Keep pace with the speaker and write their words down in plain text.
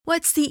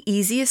What's the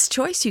easiest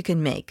choice you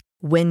can make?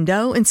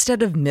 Window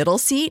instead of middle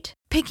seat?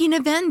 Picking a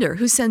vendor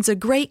who sends a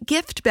great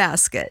gift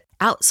basket?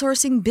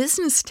 Outsourcing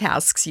business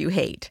tasks you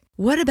hate?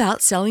 What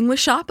about selling with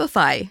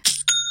Shopify?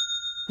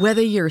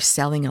 Whether you're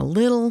selling a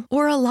little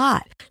or a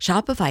lot,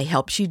 Shopify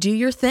helps you do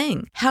your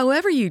thing,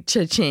 however you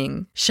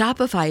cha-ching.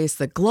 Shopify is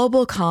the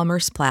global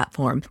commerce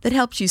platform that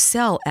helps you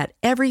sell at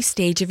every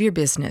stage of your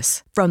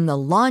business. From the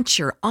launch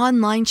your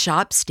online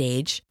shop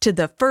stage to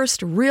the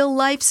first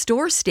real-life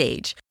store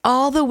stage,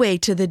 all the way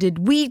to the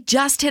did we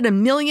just hit a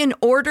million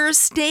orders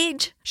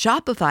stage.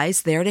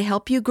 Shopify's there to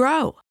help you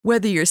grow.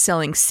 Whether you're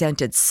selling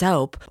scented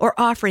soap or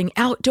offering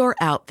outdoor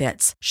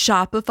outfits,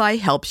 Shopify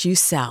helps you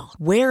sell.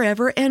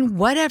 Wherever and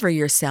whatever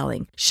you're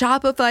selling,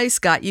 Shopify's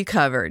got you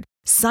covered.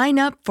 Sign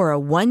up for a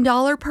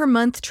 $1 per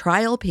month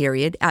trial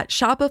period at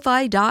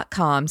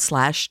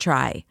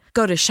shopify.com/try.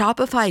 Go to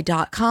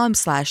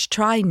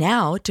shopify.com/try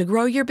now to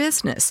grow your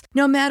business,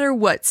 no matter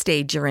what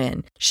stage you're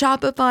in.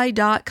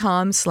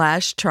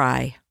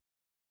 Shopify.com/try.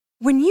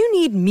 When you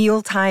need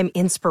mealtime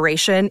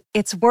inspiration,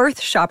 it's worth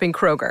shopping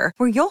Kroger,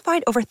 where you'll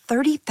find over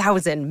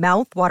 30,000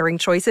 mouth-watering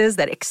choices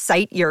that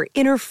excite your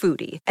inner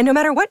foodie. And no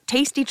matter what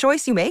tasty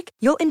choice you make,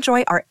 you'll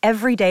enjoy our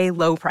everyday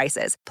low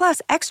prices,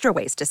 plus extra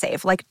ways to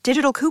save, like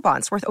digital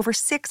coupons worth over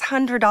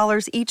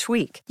 $600 each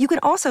week. You can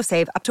also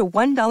save up to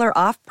 $1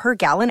 off per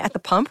gallon at the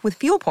pump with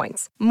fuel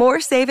points.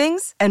 More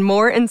savings and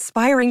more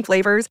inspiring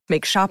flavors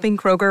make shopping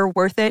Kroger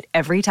worth it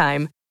every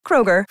time.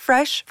 Kroger,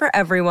 fresh for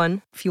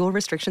everyone. Fuel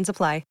restrictions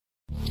apply.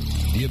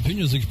 The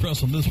opinions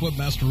expressed on this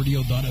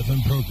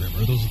WebmasterRadio.fm program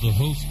are those of the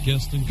host,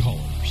 guests, and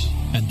callers,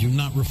 and do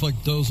not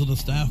reflect those of the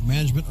staff,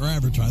 management, or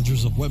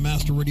advertisers of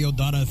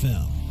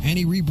WebmasterRadio.fm.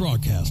 Any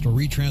rebroadcast or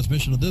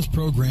retransmission of this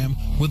program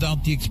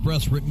without the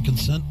express written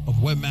consent of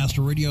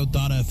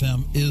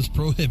WebmasterRadio.fm is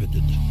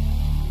prohibited.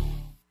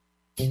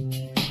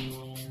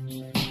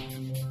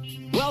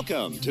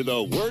 Welcome to the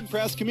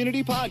WordPress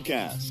Community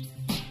Podcast,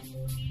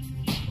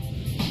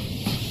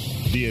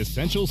 the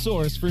essential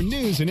source for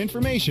news and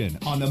information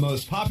on the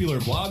most popular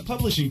blog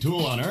publishing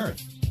tool on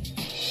earth.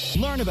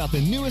 Learn about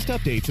the newest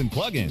updates and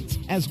plugins,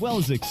 as well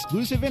as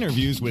exclusive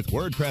interviews with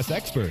WordPress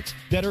experts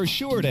that are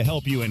sure to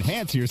help you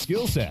enhance your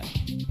skill set.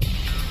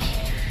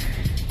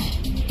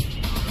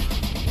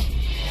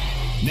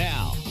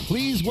 Now,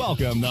 please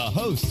welcome the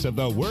hosts of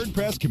the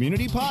WordPress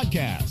Community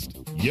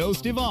Podcast,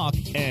 Joost de Valk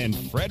and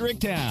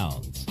Frederick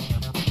Towns.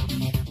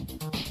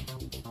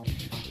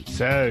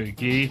 So,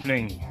 good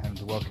evening.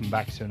 Welcome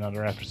back to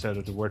another episode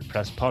of the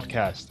WordPress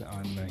Podcast.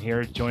 I'm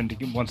here joined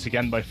once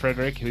again by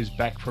Frederick, who's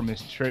back from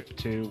his trip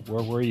to...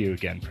 Where were you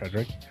again,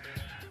 Frederick?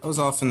 I was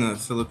off in the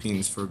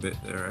Philippines for a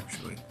bit there,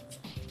 actually.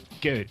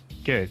 Good.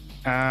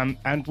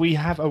 And we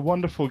have a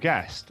wonderful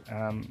guest,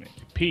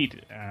 Pete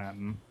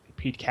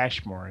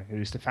Cashmore,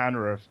 who's the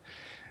founder of...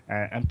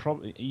 and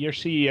probably... You're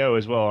CEO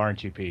as well,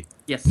 aren't you, Pete?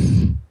 Yes.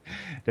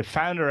 The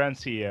founder and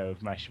CEO of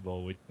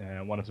Mashable, with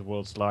one of the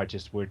world's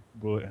largest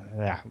WordPress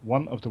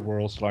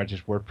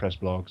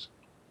blogs.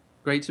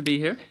 Great to be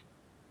here.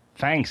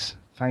 Thanks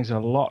a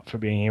lot for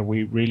being here.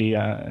 We really,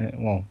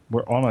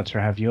 we're honored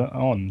to have you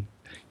on.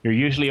 You're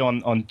usually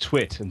on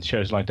Twit and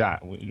shows like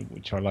that,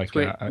 which are like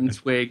Twit and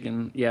Swig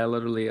and a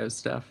lot of Leo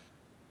stuff.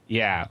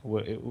 Yeah,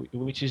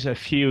 which is a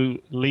few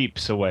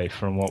leaps away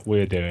from what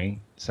we're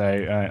doing. So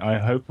I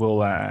hope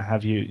we'll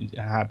have you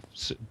have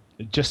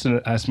just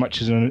as much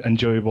as an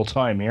enjoyable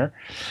time here.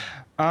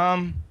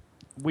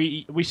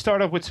 We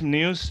start off with some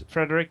news,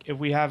 Frederick, if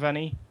we have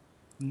any.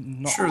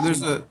 Sure,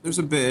 there's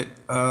a bit.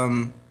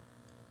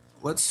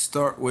 Let's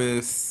start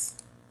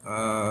with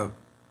the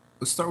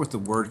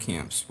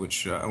WordCamps,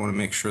 which I want to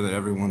make sure that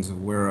everyone's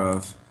aware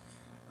of.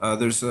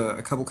 There's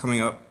a couple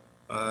coming up.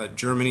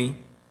 Germany,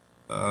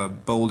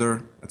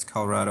 Boulder, that's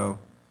Colorado,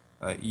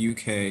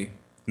 UK,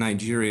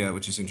 Nigeria,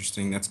 which is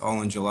interesting. That's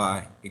all in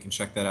July. You can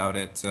check that out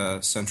at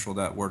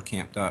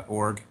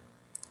central.wordcamp.org.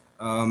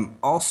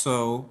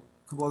 Also,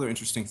 a couple other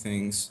interesting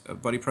things.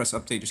 BuddyPress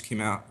update just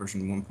came out,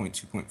 version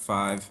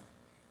 1.2.5.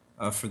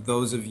 For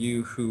those of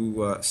you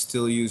who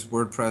still use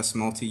WordPress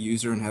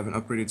multi-user and haven't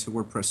upgraded to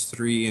WordPress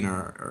 3 and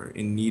are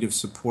in need of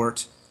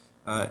support,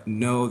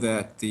 know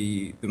that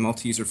the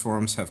multi-user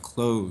forums have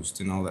closed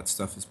and all that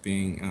stuff is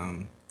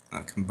being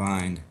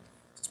combined.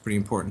 It's pretty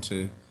important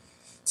to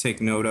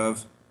take note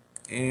of.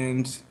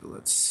 And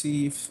let's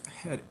see if I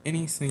had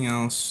anything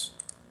else.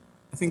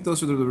 I think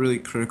those are the really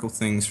critical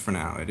things for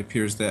now. It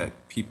appears that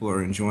people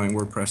are enjoying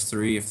WordPress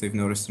 3 if they've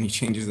noticed any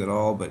changes at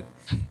all, but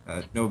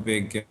no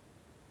big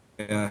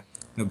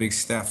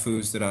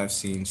snafus that I've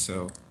seen.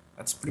 So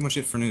that's pretty much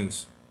it for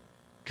news.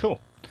 Cool.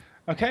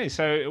 Okay,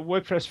 so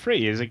WordPress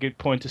 3 is a good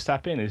point to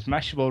step in. Is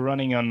Mashable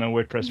running on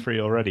WordPress 3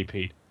 already,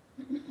 Pete?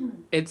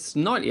 It's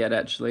not yet,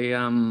 actually.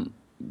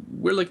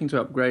 We're looking to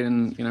upgrade,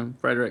 and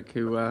Frederick,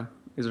 who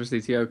is our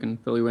CTO, can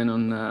fill you in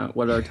on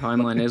what our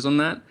timeline is on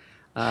that.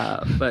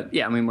 But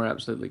yeah, we're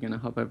absolutely going to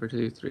hop over to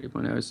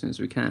 3.0 as soon as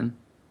we can.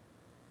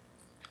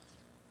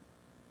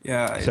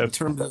 Yeah, in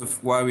terms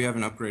of why we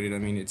haven't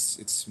upgraded,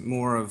 it's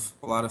more of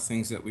a lot of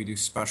things that we do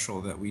special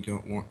that we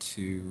don't want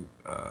to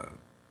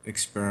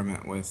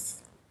experiment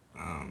with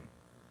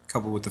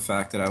coupled with the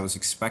fact that I was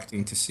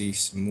expecting to see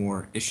some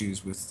more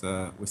issues with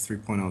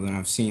 3.0 than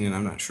I've seen, and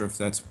I'm not sure if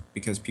that's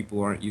because people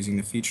aren't using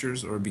the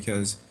features or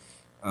because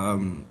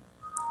I'm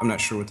not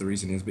sure what the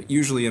reason is. But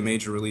usually a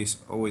major release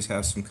always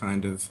has some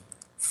kind of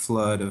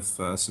flood of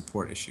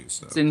support issues.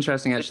 So. It's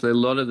interesting, actually. A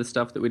lot of the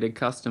stuff that we did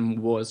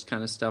custom was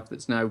kind of stuff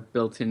that's now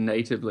built in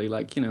natively,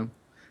 like,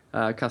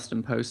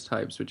 custom post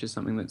types, which is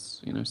something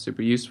that's,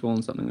 super useful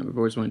and something that we've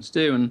always wanted to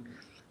do.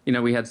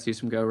 And, we had to do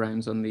some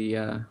go-arounds on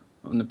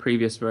the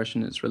previous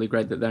version. It's really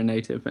great that they're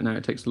native, but now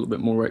it takes a little bit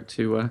more work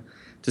to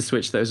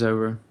switch those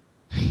over.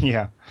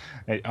 Yeah.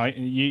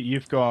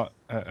 You've got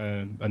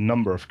a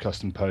number of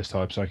custom post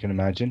types, I can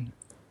imagine.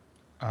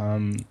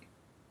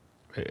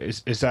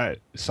 Is that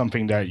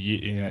something that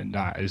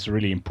that is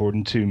really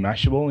important to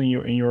Mashable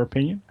in your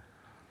opinion?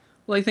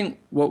 Well, I think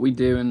what we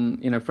do,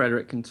 and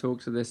Frederick can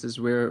talk to this, is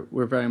we're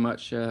very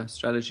much a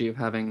strategy of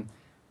having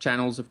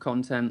channels of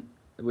content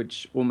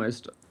which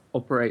almost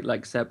operate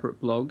like separate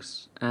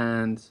blogs,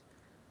 and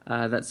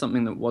that's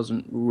something that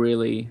wasn't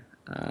really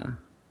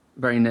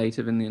very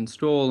native in the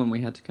install, and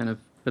we had to kind of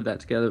put that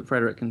together.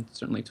 Frederick can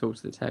certainly talk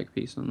to the tech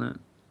piece on that.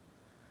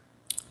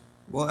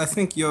 Well, I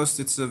think, Joost,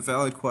 it's a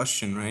valid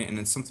question, right? And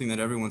it's something that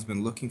everyone's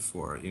been looking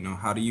for.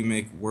 How do you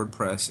make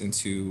WordPress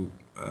into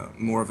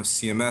more of a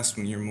CMS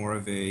when you're more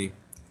of a,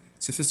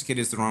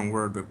 sophisticated is the wrong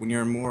word, but when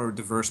you're a more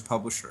diverse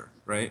publisher,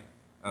 right?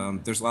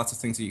 There's lots of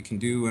things that you can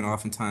do, and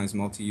oftentimes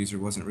multi-user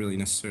wasn't really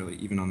necessarily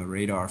even on the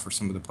radar for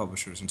some of the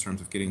publishers in terms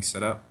of getting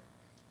set up.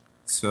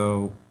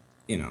 So,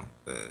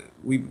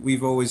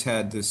 we've always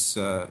had this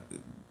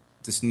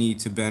this need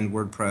to bend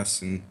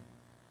WordPress in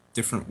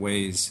different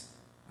ways.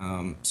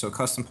 So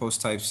custom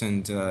post types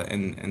and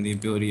the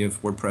ability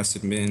of WordPress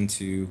admin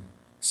to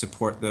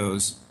support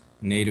those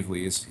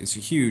natively is a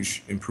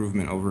huge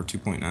improvement over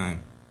 2.9.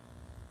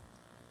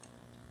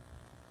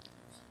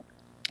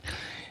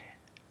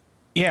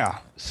 Yeah.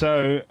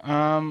 So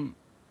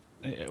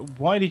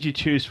why did you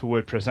choose for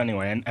WordPress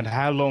anyway? And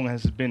how long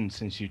has it been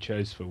since you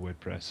chose for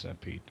WordPress,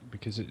 Pete?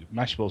 Because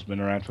Mashable's been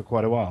around for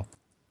quite a while.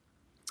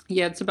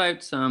 Yeah, it's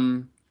about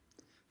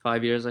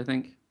 5 years, I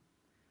think.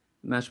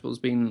 Mashable's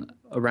been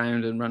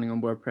around and running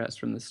on WordPress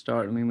from the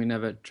start. I mean, we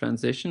never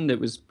transitioned. It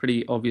was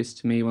pretty obvious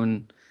to me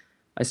when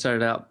I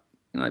started out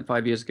like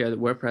 5 years ago that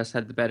WordPress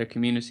had the better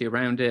community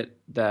around it,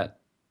 that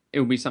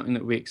it would be something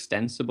that would be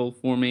extensible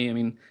for me. I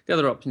mean, the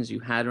other options you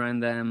had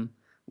around them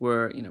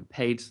were,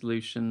 paid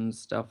solutions,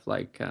 stuff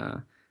like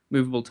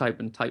Movable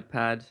Type and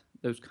TypePad,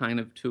 those kind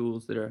of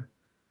tools that are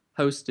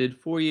hosted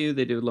for you.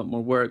 They do a lot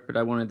more work, but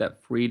I wanted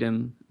that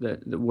freedom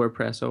that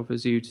WordPress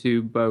offers you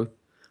to both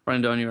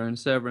run it on your own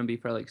server and be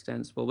fairly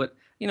extensible. But,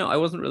 I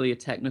wasn't really a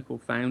technical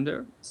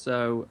founder,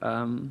 so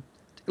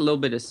it took a little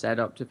bit of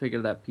setup to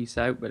figure that piece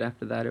out, but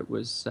after that it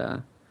was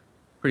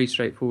pretty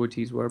straightforward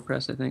to use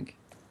WordPress, I think.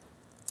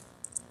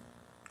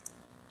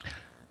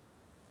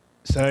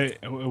 So,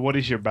 what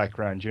is your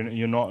background?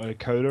 You're not a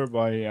coder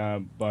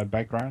by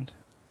background?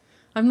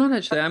 I'm not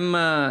actually. I'm,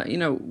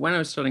 when I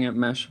was starting at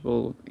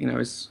Mashable, I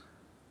was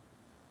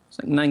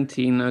like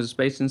 19. I was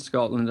based in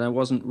Scotland. I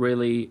wasn't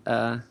really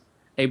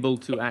able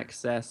to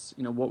access,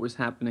 what was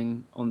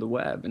happening on the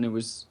web. And it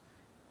was,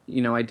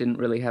 I didn't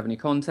really have any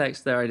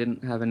context there. I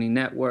didn't have any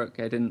network.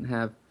 I didn't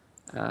have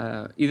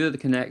either the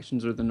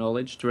connections or the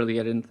knowledge to really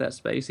get into that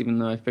space, even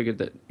though I figured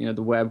that,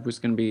 the web was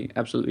going to be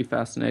absolutely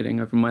fascinating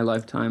over my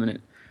lifetime, and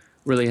it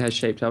really has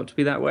shaped out to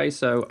be that way.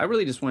 So I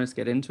really just wanted to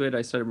get into it.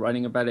 I started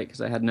writing about it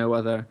because I had no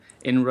other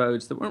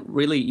inroads that weren't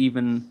really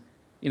even,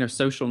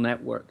 social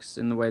networks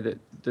in the way that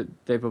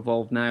they've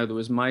evolved now. There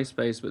was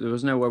MySpace, but there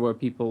was nowhere where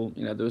people,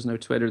 there was no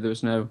Twitter, there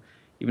was no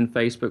even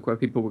Facebook where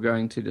people were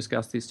going to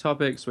discuss these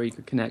topics, where you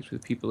could connect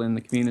with people in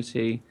the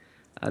community.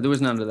 There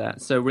was none of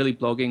that. So really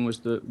blogging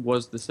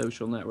was the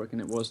social network, and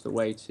it was the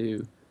way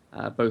to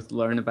both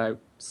learn about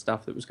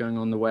stuff that was going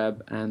on the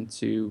web and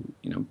to,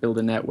 build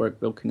a network,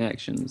 build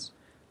connections.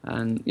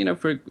 And,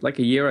 for like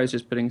a year, I was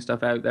just putting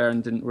stuff out there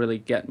and didn't really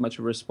get much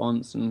of a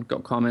response, and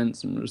got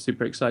comments and was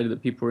super excited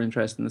that people were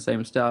interested in the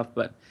same stuff.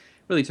 But it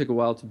really took a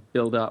while to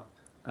build up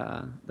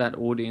that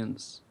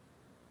audience.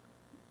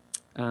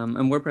 And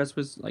WordPress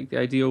was like the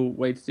ideal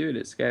way to do it.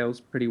 It scales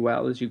pretty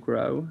well as you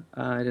grow.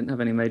 I didn't have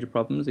any major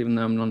problems, even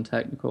though I'm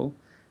non-technical.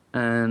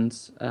 And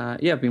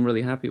I've been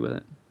really happy with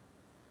it.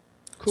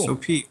 Cool. So,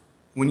 Pete,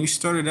 when you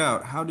started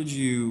out, how did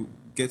you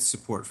get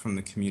support from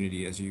the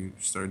community as you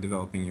started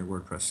developing your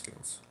WordPress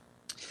skills?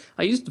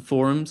 I used the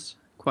forums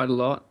quite a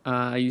lot.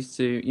 I used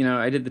to,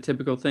 I did the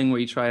typical thing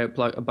where you try out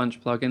a bunch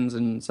of plugins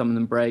and some of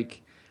them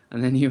break,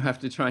 and then you have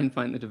to try and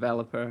find the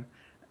developer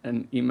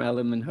and email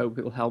them and hope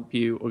it'll help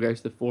you, or go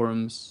to the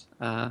forums.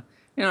 I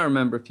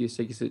remember a few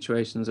sticky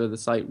situations where the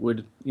site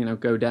would,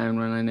 go down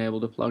when I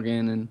enabled a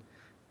plugin, and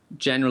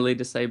generally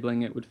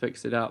disabling it would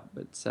fix it up.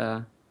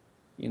 But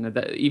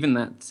even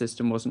that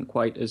system wasn't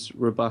quite as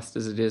robust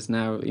as it is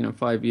now.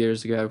 5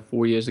 years ago,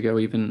 4 years ago,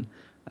 even,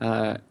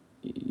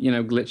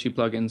 glitchy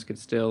plugins could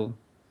still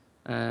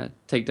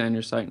take down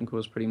your site and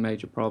cause pretty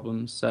major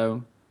problems.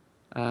 So,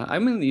 I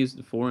mainly use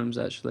the forums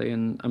actually,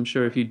 and I'm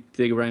sure if you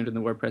dig around in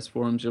the WordPress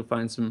forums, you'll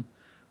find some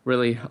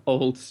really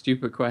old,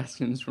 stupid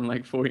questions from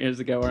like 4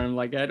 years ago where I'm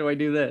like, how do I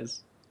do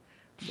this?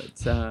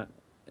 But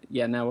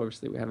yeah, now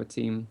obviously we have a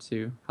team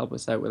to help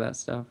us out with that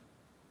stuff.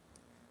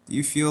 Do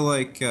you feel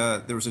like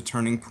there was a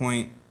turning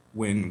point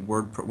when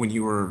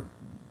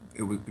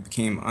it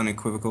became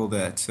unequivocal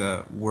that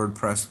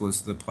WordPress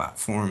was the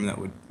platform that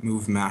would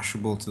move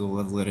Mashable to the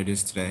level that it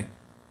is today?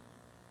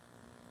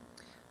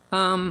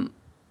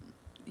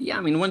 Yeah,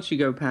 I mean, once you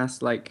go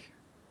past like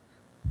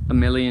 1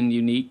 million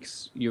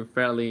uniques, you're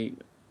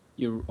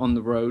on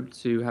the road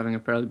to having a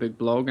fairly big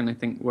blog, and I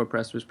think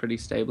WordPress was pretty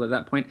stable at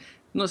that point.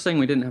 I'm not saying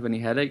we didn't have any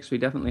headaches. We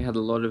definitely had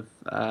a lot of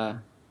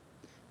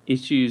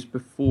issues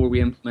before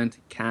we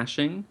implemented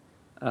caching,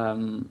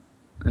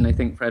 and I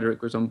think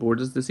Frederick was on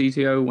board as the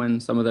CTO when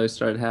some of those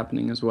started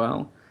happening as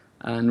well.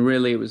 And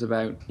really, it was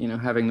about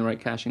having the right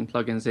caching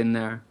plugins in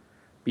there,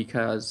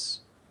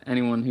 because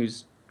anyone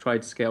who's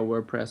tried to scale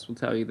WordPress will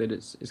tell you that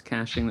it's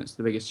caching that's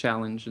the biggest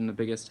challenge and the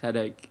biggest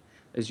headache.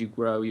 As you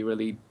grow, you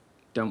really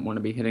don't want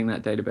to be hitting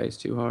that database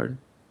too hard.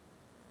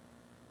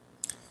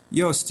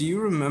 Yost, do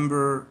you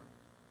remember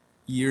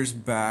years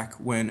back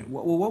what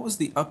was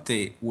the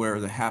update where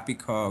the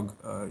HappyCog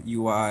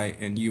UI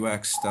and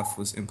UX stuff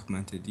was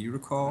implemented? Do you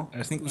recall?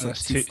 I think it was like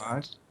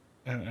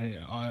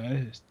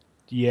 2.5.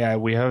 Yeah,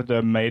 we have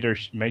the major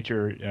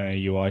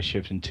UI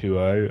shift in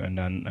 2.0, and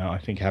then I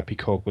think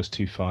HappyCog was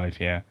 2.5.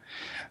 Yeah,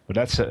 but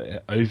that's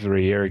over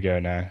a year ago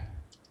now,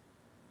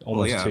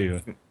 almost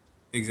 2.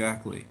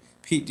 Exactly.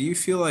 Pete, do you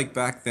feel like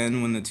back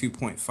then when the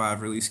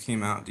 2.5 release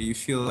came out, do you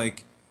feel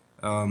like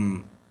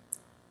WordPress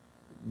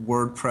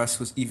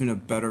was even a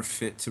better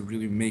fit to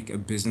really make a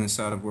business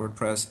out of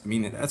WordPress? I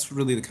mean, that's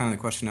really the kind of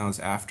question I was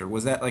after.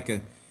 Was that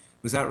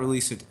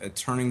release a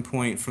turning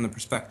point from the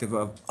perspective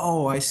of,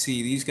 oh, I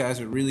see, these guys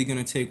are really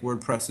going to take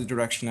WordPress the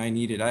direction I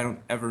needed. I don't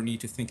ever need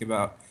to think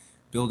about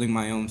building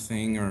my own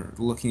thing or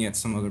looking at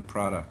some other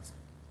product?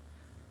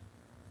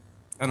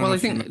 I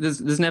think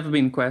there's never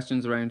been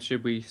questions around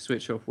should we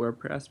switch off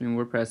WordPress. I mean,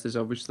 WordPress is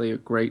obviously a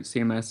great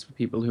CMS for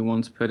people who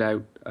want to put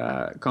out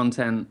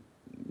content,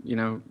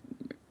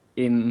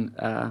 in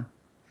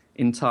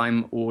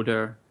time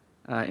order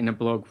in a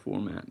blog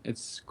format.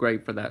 It's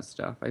great for that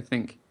stuff. I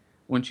think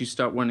once you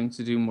start wanting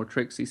to do more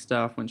tricksy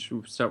stuff, once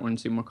you start wanting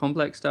to do more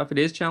complex stuff, it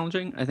is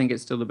challenging. I think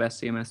it's still the best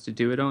CMS to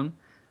do it on.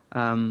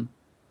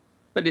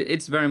 But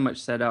it's very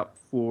much set up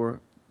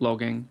for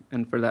blogging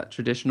and for that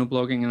traditional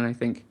blogging, and I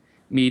think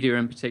media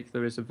in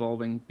particular is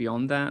evolving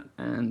beyond that,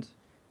 and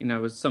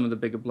as some of the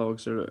bigger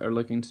blogs are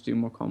looking to do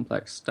more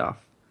complex stuff,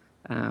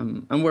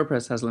 and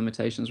WordPress has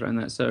limitations around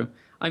that. So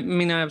I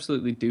mean, I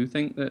absolutely do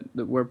think that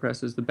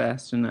WordPress is the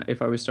best, and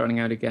if I was starting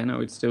out again, I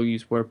would still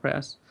use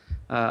WordPress.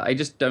 I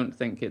just don't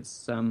think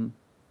it's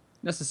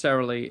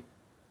necessarily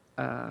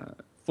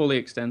fully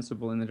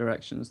extensible in the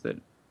directions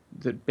that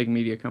big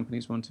media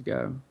companies want to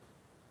go.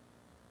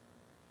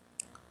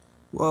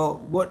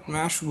 Well, what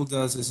Mashable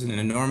does is an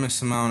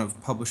enormous amount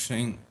of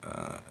publishing,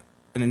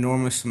 an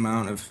enormous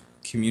amount of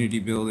community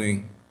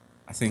building,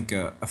 I think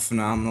a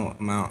phenomenal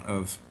amount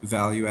of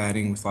value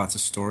adding with lots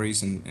of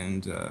stories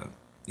and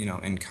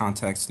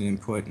context and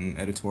input and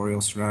editorial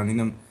surrounding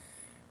them.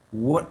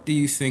 What do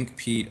you think,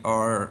 Pete,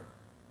 are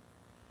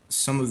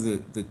some of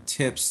the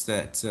tips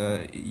that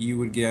you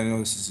would give? I know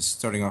this is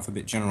starting off a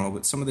bit general,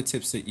 but some of the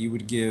tips that you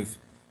would give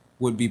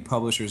would-be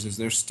publishers as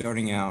they're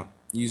starting out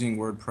using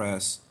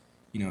WordPress.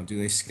 Do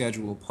they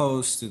schedule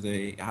posts?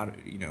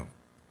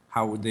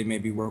 How would they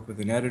maybe work with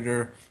an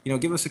editor?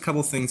 Give us a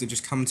couple things that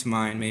just come to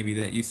mind maybe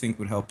that you think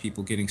would help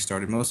people getting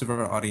started. Most of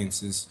our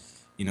audiences,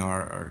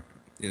 are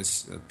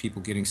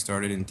people getting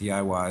started in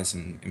DIYs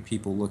and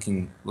people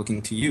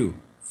looking to you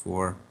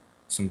for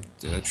some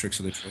tricks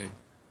of the trade.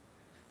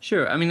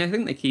 Sure. I mean, I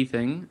think the key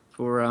thing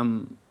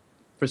for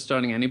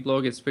starting any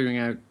blog is figuring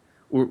out,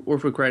 or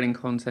for creating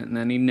content in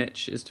any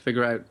niche, is to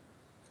figure out,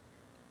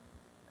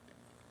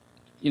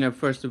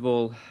 first of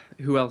all,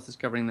 who else is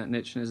covering that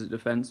niche, and is it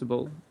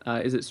defensible?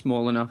 Is it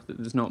small enough that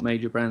there's not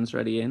major brands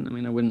already in? I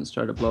mean, I wouldn't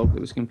start a blog that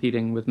was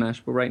competing with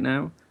Mashable right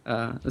now.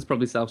 That's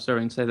probably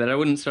self-serving to say that. I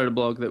wouldn't start a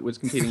blog that was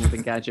competing with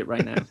Engadget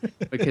right now,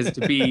 because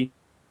to be,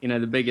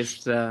 the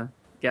biggest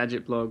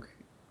gadget blog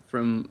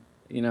from,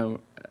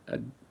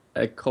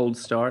 a cold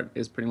start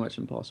is pretty much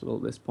impossible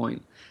at this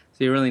point.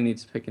 So you really need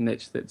to pick a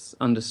niche that's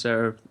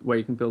underserved, where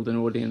you can build an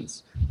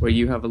audience, where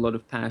you have a lot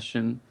of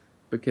passion,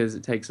 because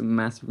it takes a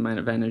massive amount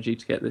of energy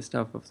to get this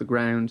stuff off the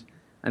ground.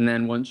 And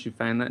then once you've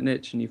found that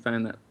niche and you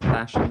found that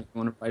passion that you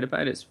want to write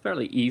about, it's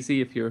fairly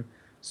easy if you're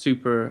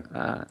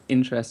super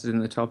interested in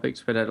the topic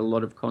to put out a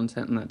lot of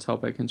content on that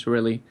topic and to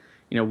really,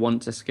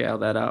 want to scale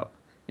that up.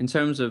 In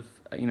terms of,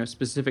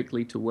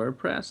 specifically to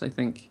WordPress, I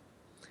think,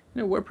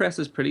 WordPress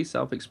is pretty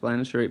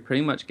self-explanatory. It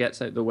pretty much gets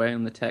out the way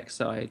on the tech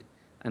side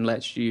and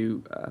lets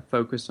you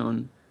focus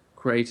on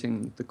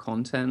creating the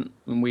content.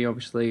 And we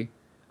obviously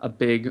are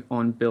big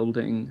on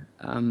building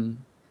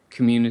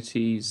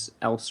communities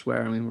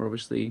elsewhere. I mean, we're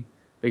obviously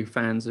big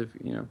fans of,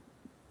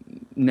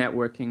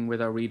 networking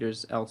with our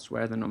readers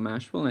elsewhere than on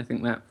Mashable. And I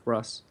think that for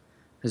us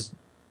has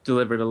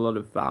delivered a lot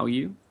of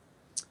value,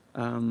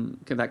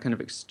 that kind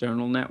of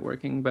external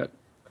networking. But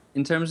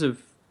in terms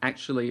of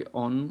actually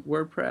on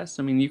WordPress,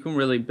 I mean, you can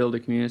really build a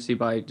community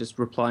by just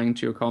replying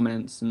to your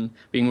comments and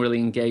being really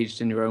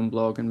engaged in your own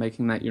blog and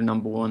making that your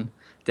number one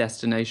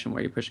destination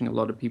where you're pushing a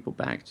lot of people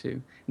back to.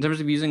 In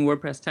terms of using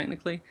WordPress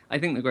technically, I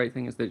think the great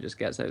thing is that it just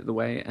gets out of the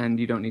way and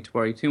you don't need to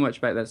worry too much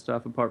about that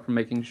stuff, apart from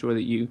making sure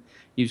that you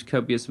use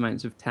copious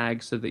amounts of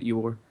tags so that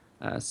your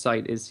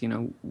site is,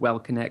 well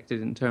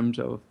connected in terms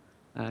of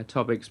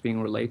topics being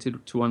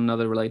related to one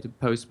another, related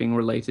posts being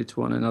related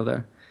to one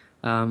another.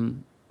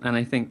 And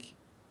I think,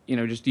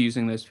 just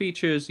using those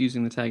features,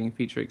 using the tagging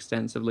feature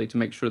extensively to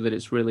make sure that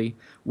it's really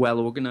well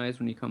organized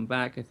when you come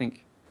back. I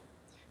think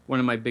one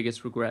of my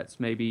biggest regrets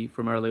maybe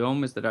from early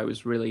on was that I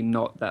was really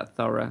not that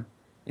thorough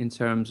in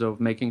terms of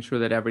making sure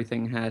that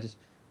everything had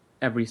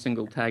every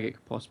single tag it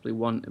could possibly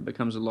want. It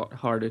becomes a lot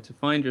harder to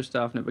find your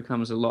stuff, and it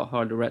becomes a lot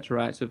harder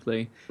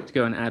retroactively to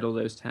go and add all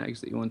those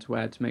tags that you want to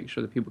add to make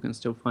sure that people can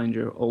still find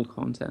your old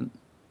content.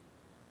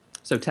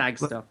 So tag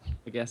stuff,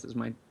 I guess, is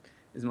my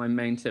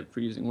main tip for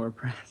using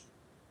WordPress.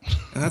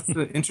 And that's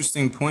the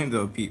interesting point,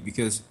 though, Pete,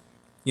 because,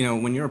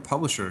 when you're a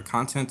publisher,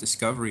 content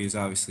discovery is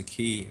obviously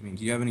key. I mean,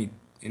 do you have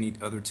any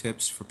other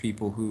tips for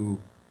people who,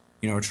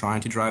 are trying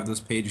to drive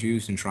those page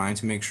views and trying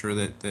to make sure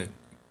that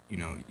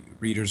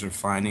readers are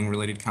finding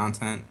related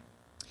content?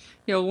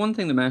 Yeah, well, one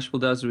thing that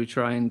Mashable does is we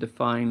try and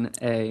define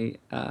a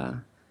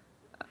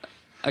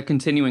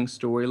continuing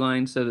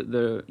storyline so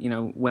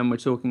that when we're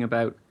talking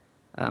about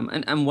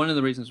and one of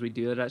the reasons we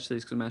do it actually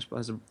is because Mashable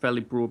has a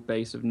fairly broad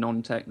base of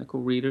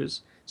non-technical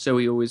readers, so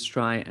we always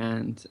try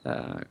and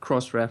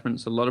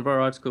cross-reference a lot of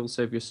our articles.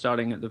 So if you're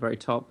starting at the very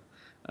top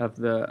of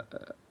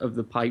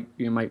the pipe,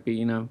 you might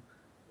be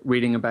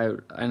reading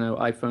about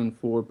iPhone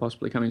 4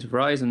 possibly coming to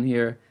Verizon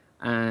here,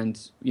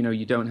 and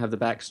you don't have the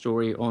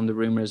backstory on the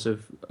rumors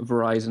of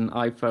Verizon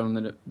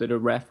iPhone that are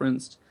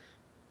referenced.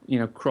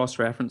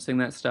 Cross-referencing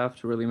that stuff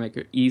to really make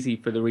it easy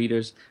for the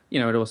readers.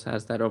 It also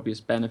has that obvious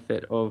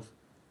benefit of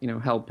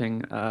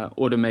helping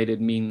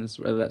automated means,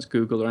 whether that's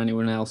Google or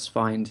anyone else,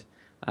 find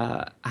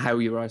how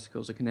your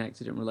articles are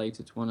connected and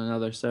related to one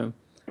another. So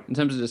in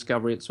terms of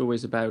discovery, it's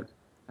always about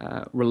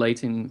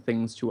relating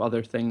things to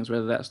other things,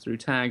 whether that's through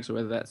tags or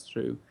whether that's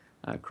through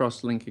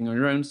cross-linking on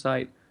your own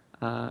site.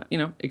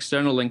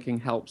 External linking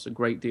helps a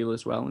great deal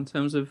as well in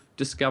terms of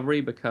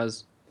discovery,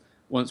 because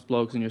once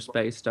blogs in your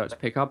space start to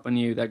pick up on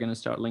you, they're going to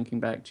start linking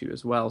back to you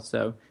as well.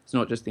 So it's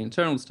not just the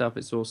internal stuff,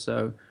 it's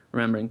also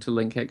remembering to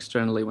link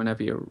externally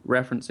whenever you're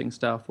referencing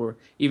stuff, or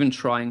even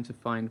trying to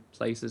find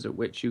places at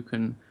which you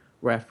can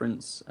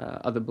reference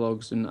other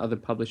blogs and other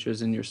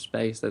publishers in your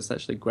space. That's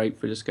actually great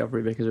for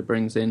discovery because it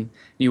brings in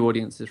new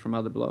audiences from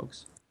other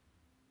blogs.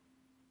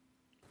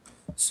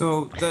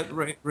 So that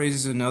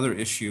raises another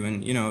issue,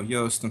 and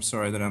Yoast, I'm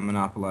sorry that I'm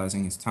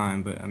monopolizing his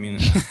time, but I mean,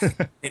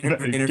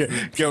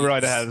 go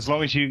right ahead. As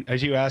long as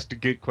you ask the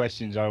good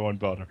questions, I won't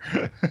bother.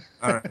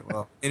 All right.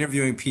 Well,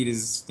 interviewing Pete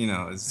is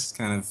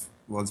kind of,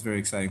 well, it's very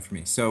exciting for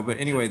me. So, but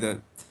anyway,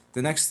 the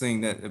next thing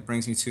that it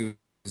brings me to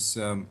is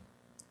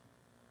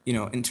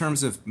in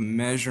terms of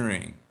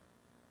measuring.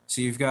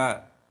 So you've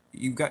got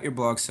your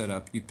blog set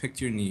up, you picked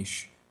your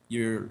niche,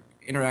 you're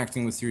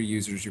interacting with your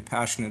users, you're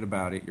passionate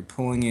about it, you're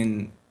pulling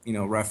in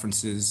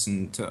references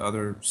and to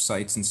other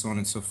sites and so on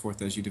and so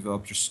forth as you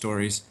develop your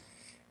stories,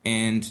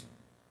 and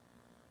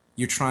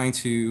you're trying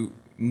to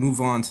move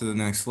on to the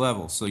next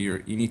level. So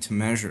you need to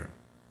measure.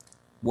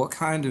 What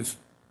kind of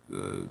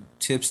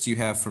tips do you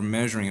have for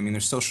measuring? I mean,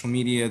 there's social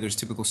media, there's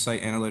typical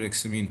site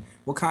analytics. I mean,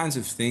 what kinds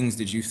of things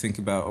did you think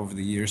about over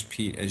the years,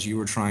 Pete, as you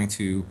were trying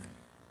to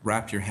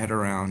wrap your head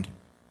around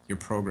your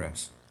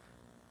progress?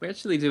 We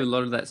actually do a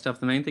lot of that stuff.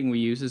 The main thing we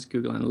use is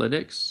Google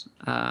Analytics.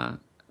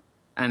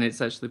 And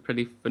it's actually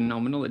pretty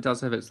phenomenal. It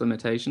does have its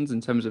limitations in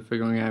terms of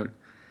figuring out,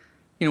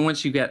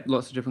 once you get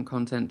lots of different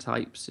content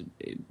types,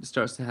 it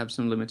starts to have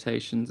some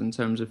limitations in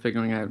terms of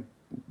figuring out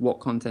what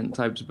content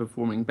types are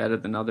performing better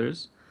than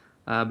others.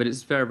 But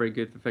it's very, very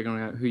good for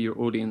figuring out who your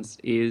audience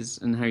is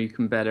and how you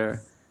can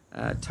better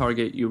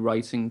target your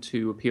writing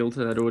to appeal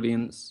to that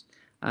audience.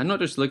 Not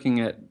just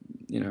looking at,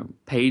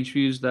 page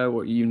views, though,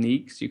 or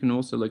uniques. You can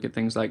also look at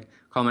things like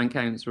comment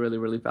counts, really,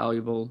 really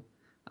valuable.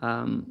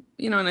 And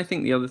I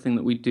think the other thing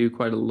that we do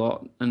quite a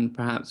lot, and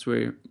perhaps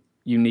we're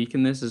unique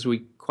in this, is we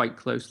quite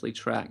closely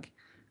track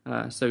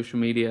social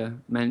media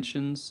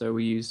mentions. So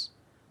we use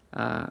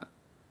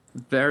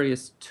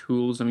various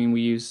tools. I mean,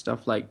 we use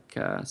stuff like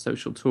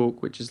Social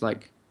Talk, which is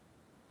like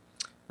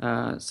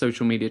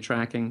social media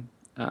tracking.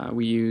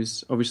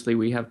 Obviously,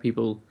 we have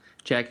people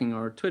checking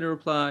our Twitter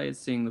replies,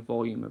 seeing the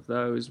volume of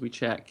those. We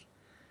check,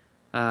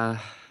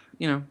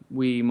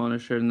 we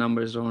monitor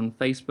numbers on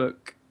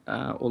Facebook.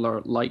 All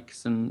our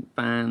likes and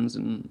fans,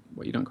 and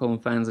what you don't call them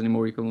fans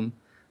anymore, you call them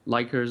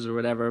likers or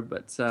whatever.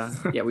 But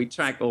we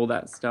track all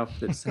that stuff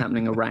that's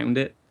happening around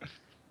it.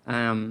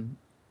 And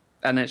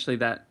actually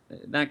that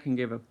can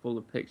give a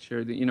fuller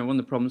picture. That, one of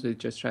the problems with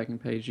just tracking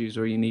page views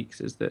or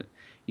uniques is that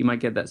you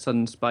might get that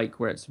sudden spike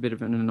where it's a bit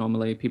of an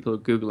anomaly. People are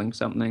Googling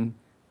something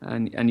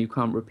and you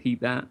can't repeat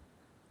that.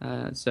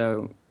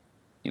 So,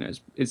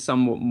 it's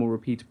somewhat more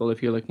repeatable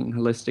if you're looking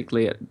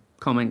holistically at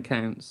comment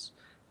counts,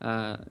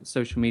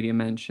 social media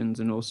mentions,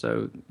 and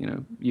also,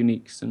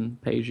 uniques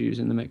and page views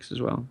in the mix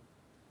as well.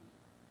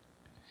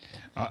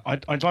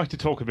 I'd like to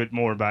talk a bit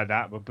more about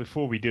that, but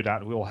before we do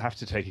that, we'll have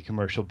to take a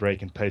commercial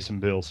break and pay some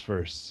bills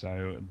first.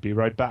 So be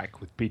right back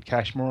with Pete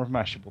Cashmore of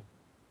Mashable.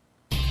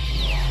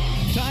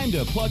 Time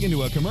to plug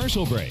into a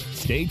commercial break.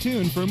 Stay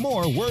tuned for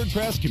more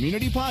WordPress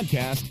Community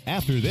Podcast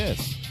after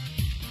this.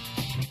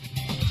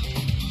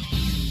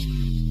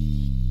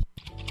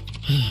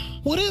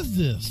 What is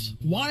this?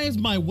 Why is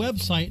my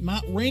website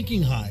not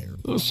ranking higher?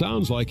 Well,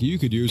 sounds like you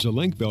could use a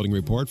link building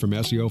report from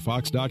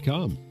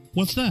SEOFox.com.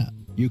 What's that?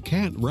 You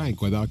can't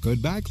rank without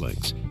good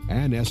backlinks.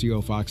 And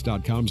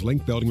SEOFox.com's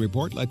link building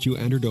report lets you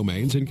enter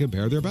domains and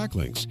compare their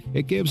backlinks.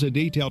 It gives a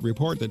detailed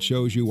report that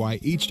shows you why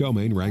each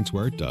domain ranks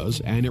where it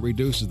does, and it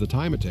reduces the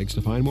time it takes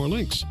to find more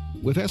links.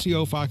 With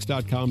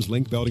SEOFox.com's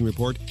link building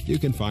report, you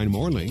can find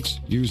more links,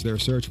 use their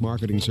search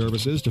marketing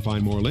services to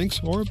find more links,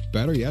 or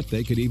better yet,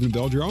 they could even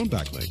build your own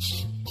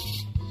backlinks.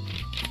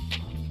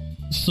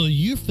 So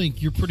you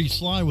think you're pretty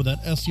sly with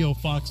that SEO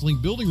Fox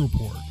link building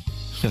report?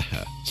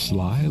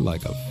 Sly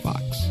like a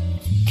fox.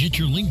 Get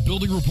your link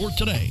building report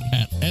today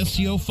at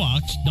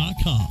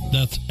SEOFox.com.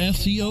 That's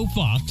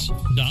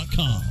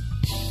SEOFox.com.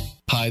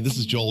 Hi, this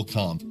is Joel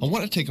Comm. I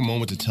want to take a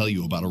moment to tell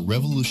you about a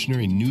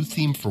revolutionary new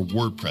theme for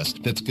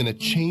WordPress that's going to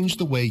change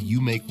the way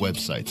you make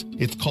websites.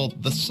 It's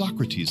called the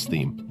Socrates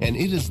theme, and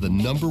it is the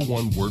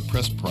 #1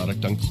 WordPress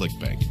product on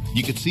ClickBank.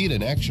 You can see it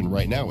in action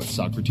right now at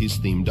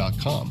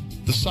SocratesTheme.com.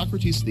 The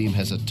Socrates theme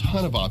has a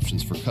ton of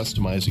options for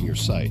customizing your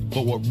site,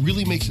 but what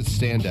really makes it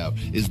stand out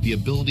is the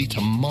ability to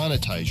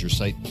monetize your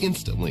site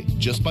instantly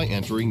just by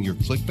entering your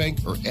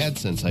ClickBank or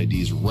AdSense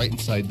IDs right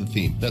inside the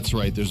theme. That's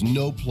right, there's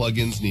no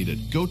plugins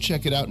needed. Go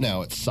check it out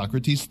now at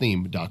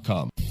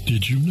SocratesTheme.com.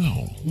 Did you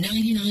know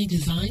 99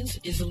 Designs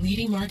is a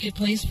leading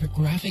marketplace for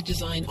graphic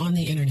design on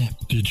the internet?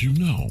 Did you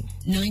know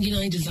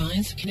 99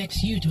 Designs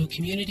connects you to a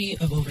community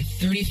of over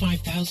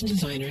 35,000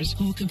 designers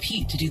who will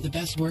compete to do the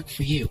best work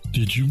for you?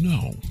 Did you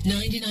know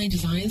 99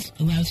 Designs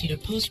allows you to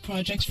post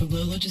projects for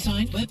logo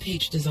design, web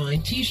page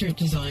design, t-shirt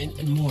design,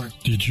 and more?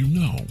 Did you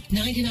know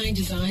 99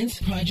 Designs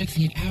projects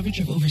see an average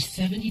of over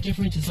 70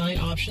 different design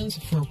options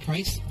for a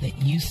price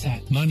that you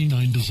set?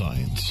 99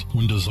 Designs.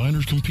 When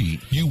designers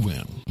compete, you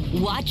win.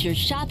 Watch your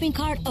shopping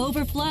cart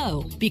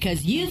overflow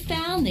because you've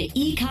found the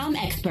e-com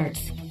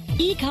experts.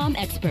 E-com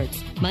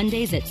experts,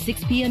 Mondays at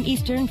 6 p.m.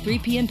 Eastern, 3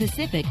 p.m.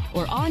 Pacific,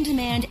 or on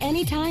demand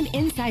anytime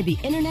inside the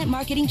Internet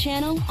Marketing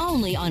Channel,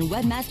 only on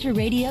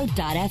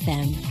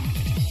webmasterradio.fm.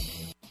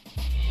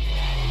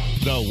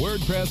 The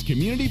WordPress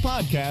Community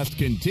Podcast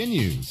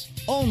continues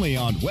only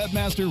on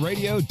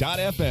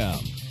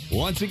webmasterradio.fm.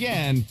 Once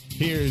again,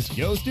 here's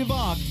Joost de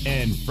Valk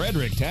and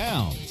Frederick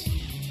Towns.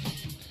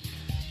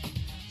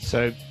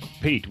 So,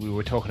 Pete, we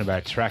were talking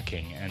about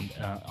tracking, and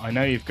I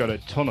know you've got a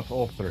ton of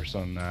authors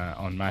on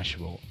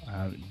Mashable.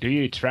 Do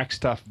you track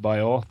stuff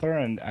by author,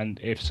 and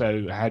if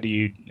so, how do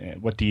you?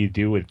 What do you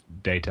do with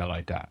data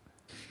like that?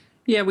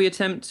 Yeah, we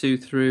attempt to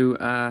through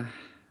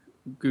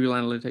Google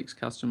Analytics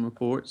custom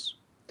reports,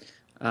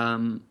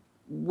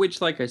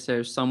 which, like I say,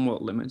 are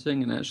somewhat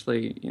limiting. And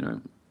actually,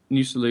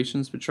 new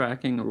solutions for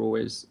tracking are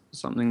always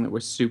something that we're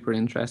super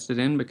interested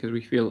in because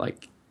we feel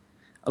like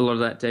a lot of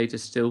that data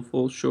still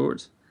falls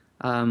short.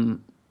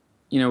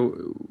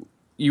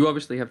 You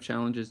obviously have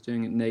challenges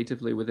doing it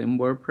natively within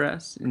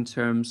WordPress in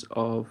terms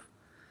of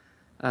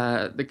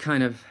the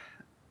kind of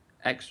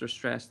extra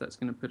stress that's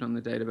going to put on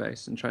the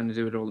database and trying to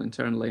do it all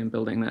internally and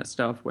building that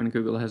stuff when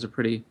Google has a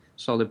pretty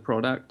solid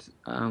product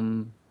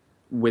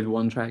with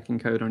one tracking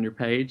code on your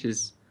page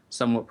is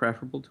somewhat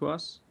preferable to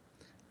us.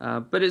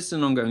 But it's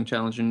an ongoing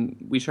challenge, and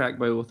we track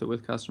by author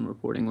with custom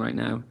reporting right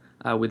now.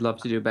 We'd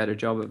love to do a better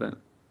job of it.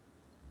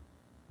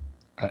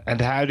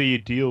 And how do you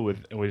deal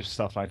with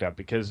stuff like that?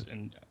 Because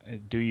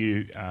do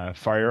you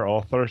fire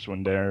authors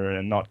when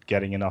they're not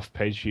getting enough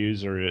page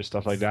views or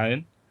stuff like that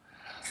in?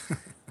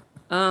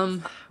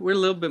 We're a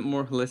little bit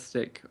more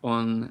holistic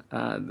on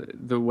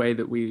the way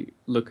that we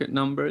look at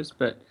numbers,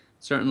 but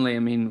certainly,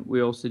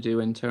 we also do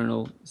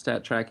internal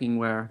stat tracking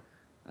where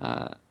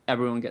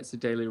everyone gets a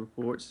daily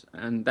report,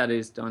 and that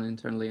is done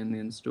internally in the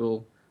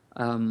install,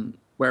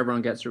 where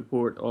everyone gets a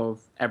report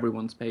of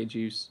everyone's page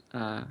use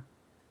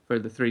for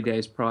the 3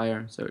 days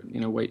prior. So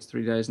waits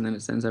 3 days and then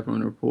it sends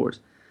everyone a report.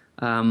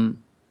 And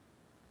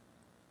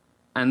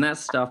that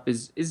stuff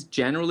is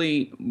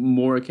generally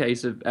more a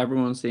case of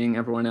everyone seeing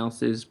everyone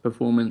else's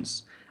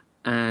performance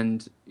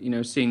and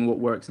seeing what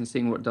works and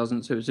seeing what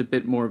doesn't. So it's a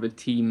bit more of a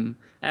team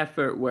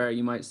effort where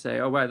you might say,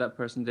 oh wow, that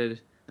person did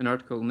an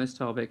article on this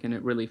topic and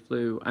it really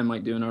flew. I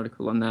might do an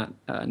article on that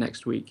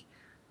next week.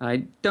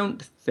 I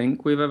don't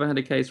think we've ever had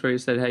a case where you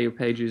said, hey, your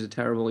page views are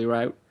terrible, you're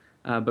out.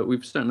 But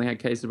we've certainly had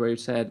cases where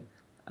you've said,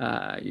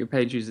 your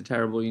page views are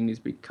terrible, you need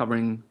to be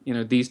covering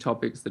these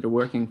topics that are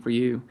working for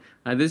you.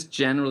 There's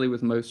generally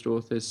with most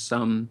authors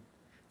some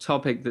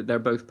topic that they're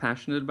both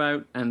passionate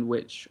about and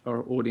which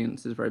our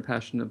audience is very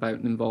passionate about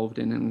and involved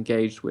in and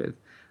engaged with.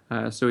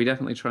 So we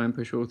definitely try and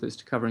push authors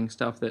to covering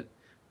stuff that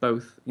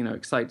both,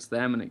 excites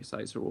them and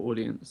excites our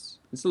audience.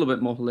 It's a little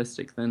bit more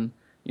holistic than,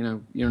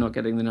 you're not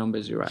getting the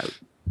numbers, you're out.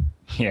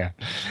 Yeah.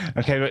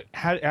 Okay, but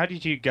how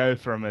did you go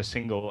from a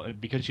single,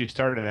 because you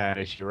started out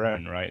as your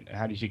own, right?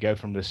 How did you go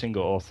from the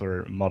single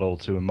author model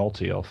to a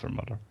multi-author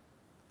model?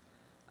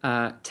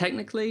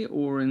 Technically,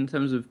 or in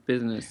terms of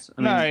business?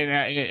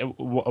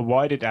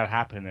 Why did that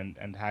happen,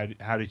 and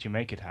how did you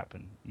make it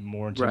happen?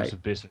 More in terms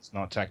of business,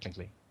 not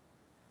technically.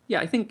 Yeah,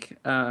 I think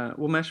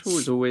Mashable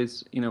was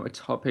always, a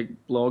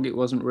topic blog. It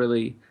wasn't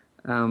really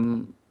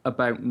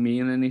about me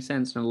in any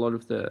sense, and a lot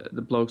of the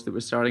blogs that were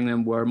starting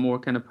them were more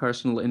kind of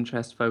personal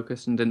interest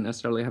focused and didn't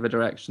necessarily have a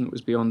direction that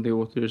was beyond the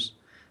author's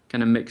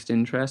kind of mixed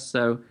interests.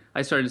 So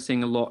I started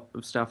seeing a lot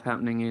of stuff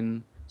happening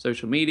in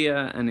social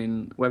media and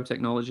in web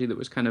technology that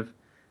was kind of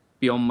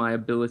beyond my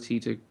ability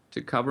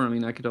to cover. I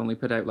mean, I could only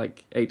put out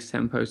like 8 to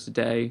 10 posts a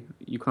day.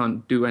 You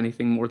can't do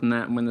anything more than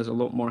that, and when there's a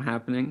lot more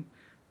happening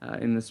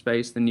in the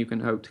space than you can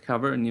hope to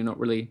cover, and you're not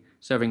really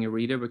serving a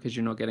reader because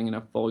you're not getting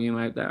enough volume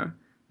out there.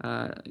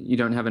 You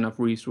don't have enough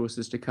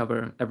resources to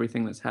cover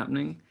everything that's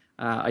happening.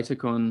 I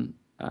took on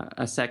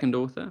a second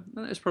author.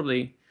 It was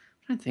probably,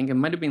 I'm trying to think, it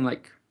might have been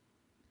like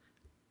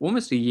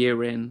almost a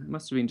year in. It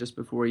must have been just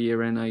before a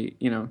year in.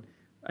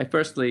 I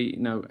firstly,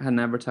 had an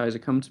advertiser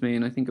come to me,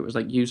 and I think it was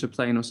like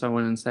Userplane or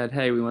someone, and said,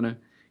 "Hey, we want to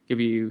give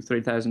you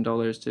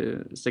 $3,000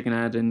 to stick an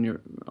ad on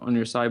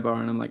your sidebar."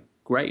 And I'm like,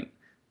 "Great."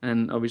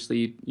 And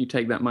obviously, you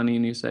take that money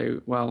and you say,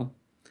 "Well,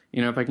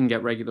 if I can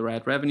get regular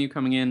ad revenue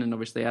coming in," and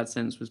obviously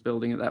AdSense was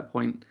building at that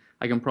point,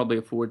 I can probably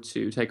afford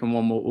to take on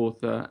one more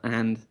author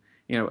and,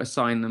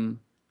 assign them,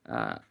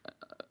 a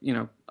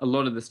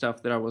lot of the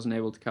stuff that I wasn't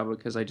able to cover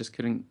because I just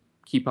couldn't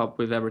keep up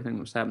with everything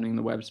that was happening in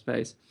the web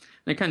space.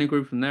 And it kind of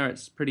grew from there.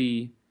 It's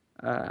pretty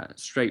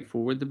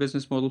straightforward, the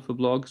business model for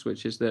blogs,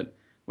 which is that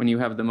when you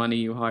have the money,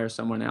 you hire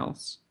someone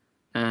else,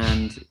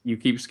 and you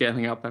keep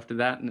scaling up after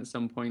that, and at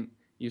some point,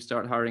 you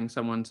start hiring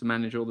someone to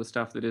manage all the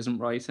stuff that isn't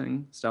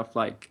writing, stuff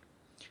like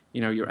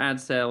your ad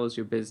sales,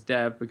 your biz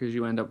dev, because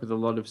you end up with a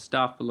lot of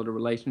stuff, a lot of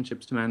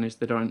relationships to manage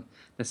that aren't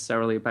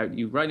necessarily about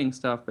you writing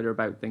stuff, but are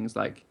about things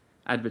like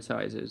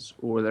advertisers,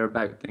 or they're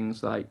about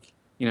things like,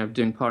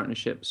 doing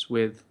partnerships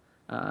with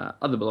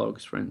other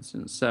blogs, for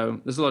instance.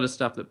 So there's a lot of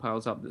stuff that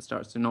piles up that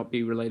starts to not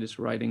be related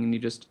to writing, and you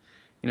just,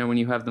 when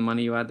you have the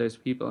money, you add those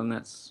people, and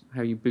that's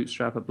how you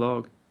bootstrap a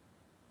blog.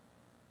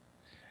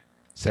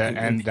 So,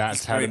 and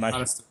that's how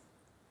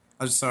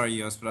I'm sorry,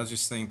 Yost, but I was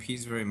just saying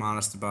Pete's very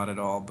modest about it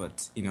all,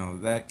 but,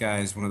 that guy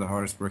is one of the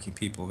hardest working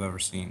people I've ever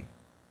seen.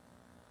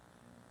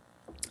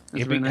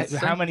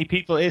 How many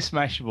people is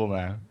Mashable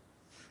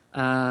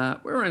now?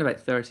 We're around about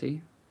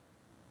 30.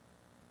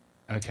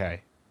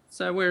 Okay.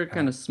 So we're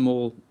kind of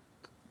small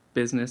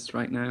business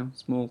right now,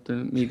 small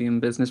to medium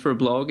business. For a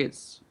blog,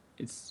 it's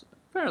a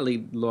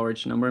fairly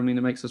large number. I mean,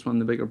 it makes us one of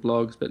the bigger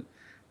blogs, but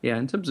yeah,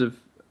 in terms of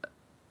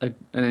an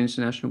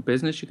international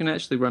business, you can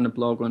actually run a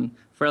blog on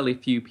fairly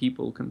few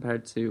people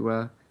compared to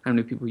how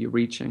many people you're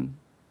reaching.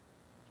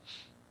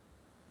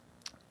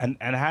 And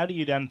how do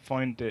you then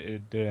find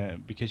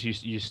because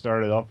you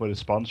started off with a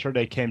sponsor,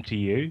 they came to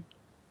you?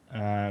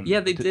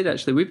 Yeah, they did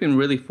actually. We've been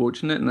really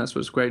fortunate, and that's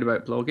what's great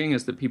about blogging,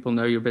 is that people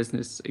know your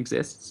business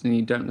exists, and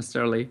you don't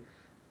necessarily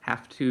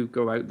have to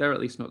go out there, at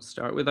least not to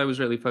start with. I was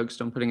really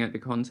focused on putting out the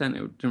content.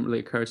 It didn't really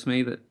occur to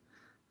me that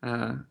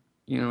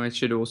I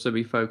should also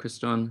be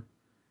focused on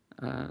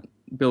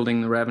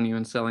building the revenue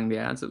and selling the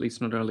ads, at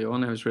least not early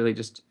on. I was really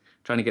just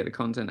trying to get the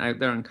content out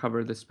there and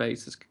cover the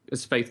space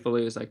as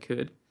faithfully as I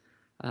could.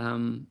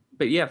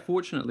 But yeah,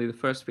 fortunately, the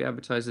first few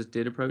advertisers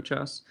did approach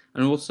us.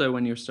 And also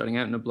when you're starting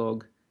out in a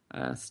blog,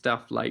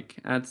 stuff like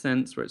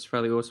AdSense, where it's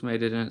fairly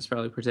automated and it's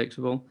fairly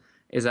predictable,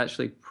 is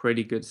actually a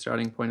pretty good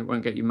starting point. It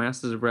won't get you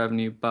masses of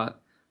revenue,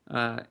 but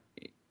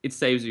it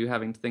saves you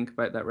having to think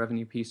about that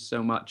revenue piece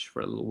so much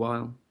for a little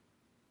while.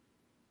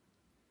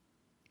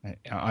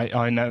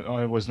 I know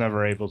I was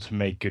never able to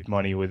make good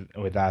money with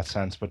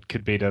AdSense, but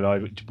could be that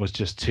I was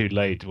just too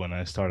late when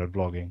I started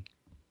blogging.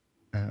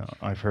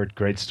 I've heard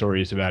great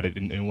stories about it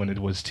when it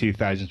was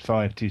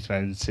 2005,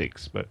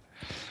 2006, but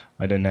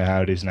I don't know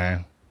how it is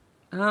now.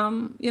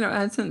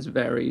 AdSense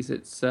varies.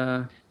 It's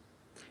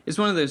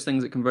one of those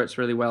things that converts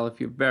really well if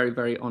you're very,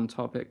 very on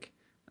topic,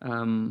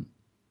 and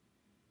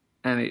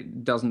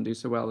it doesn't do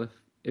so well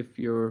if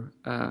you're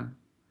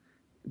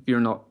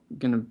not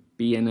going to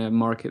be in a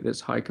market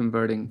that's high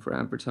converting for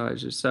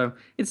advertisers. So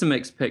it's a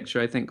mixed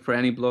picture. I think for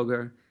any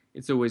blogger,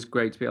 it's always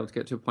great to be able to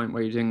get to a point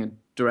where you're doing a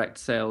direct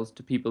sales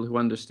to people who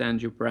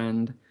understand your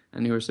brand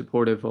and who are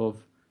supportive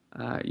of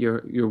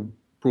your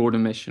broader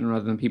mission,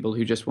 rather than people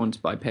who just want to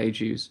buy page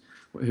views,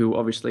 who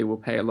obviously will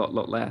pay a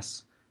lot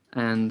less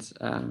and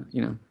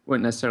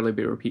won't necessarily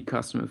be a repeat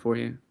customer for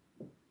you.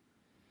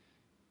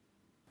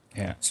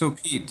 Yeah. So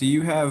Pete, do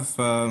you have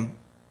have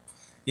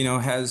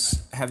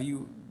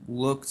you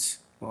looked?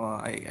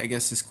 Well, I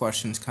guess this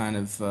question's kind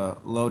of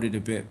loaded a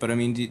bit, but I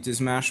mean, does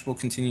Mashable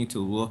continue to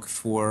look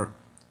for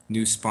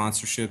new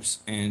sponsorships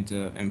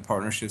and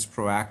partnerships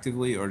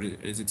proactively, or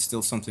is it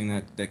still something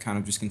that kind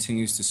of just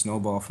continues to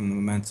snowball from the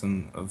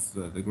momentum of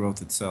the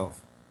growth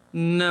itself?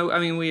 No, I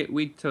mean,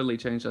 we totally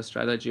changed our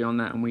strategy on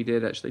that, and we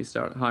did actually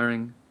start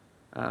hiring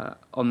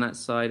on that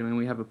side. I mean,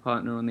 we have a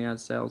partner on the ad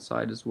sales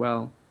side as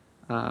well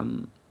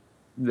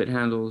that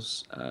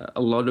handles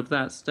a lot of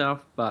that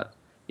stuff, but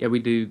yeah, we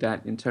do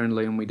that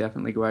internally, and we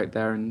definitely go out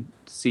there and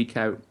seek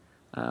out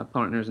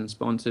partners and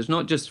sponsors,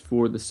 not just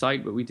for the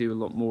site, but we do a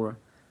lot more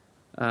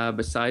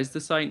besides the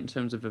site in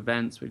terms of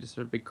events. We just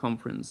had a big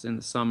conference in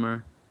the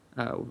summer,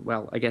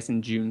 well, I guess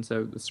in June,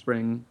 so the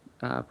spring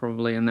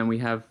probably, and then we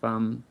have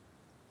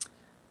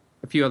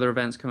a few other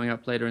events coming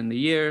up later in the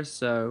year.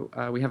 So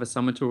we have a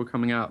summer tour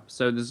coming up.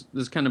 So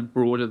there's kind of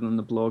broader than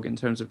the blog in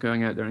terms of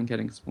going out there and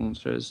getting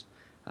sponsors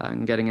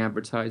and getting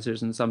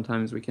advertisers, and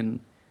sometimes we can,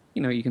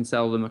 you can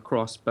sell them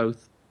across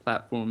both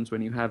platforms.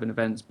 When you have an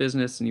events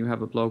business and you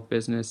have a blog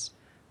business,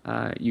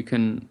 you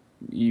can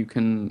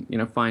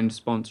find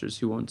sponsors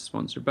who want to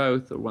sponsor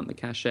both or want the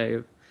cachet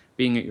of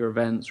being at your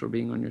events or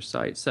being on your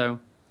site. So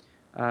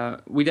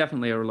we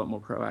definitely are a lot more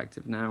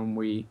proactive now, and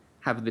we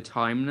have the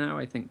time now.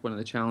 I think one of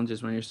the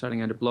challenges when you're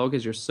starting out a blog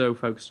is you're so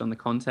focused on the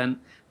content,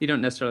 you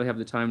don't necessarily have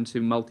the time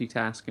to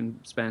multitask and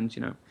spend,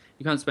 you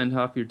can't spend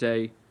half your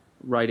day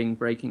writing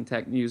breaking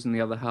tech news and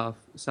the other half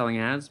selling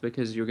ads,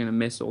 because you're going to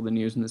miss all the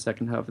news in the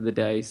second half of the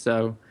day.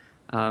 So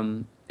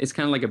it's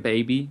kind of like a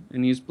baby, a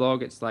news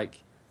blog. It's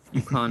like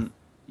you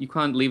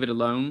can't leave it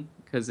alone,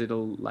 because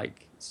it'll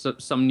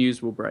some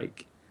news will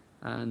break.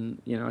 And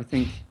I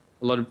think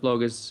a lot of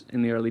bloggers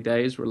in the early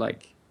days were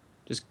like,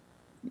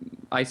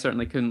 I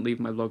certainly couldn't leave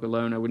my blog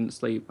alone. I wouldn't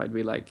sleep. I'd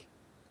be like,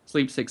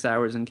 sleep 6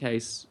 hours in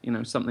case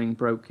something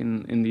broke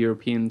in the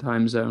European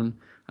time zone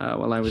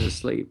while I was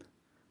asleep.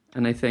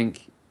 And I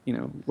think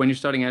when you're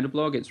starting out a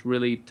blog, it's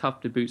really tough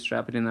to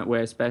bootstrap it in that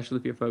way, especially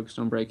if you're focused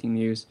on breaking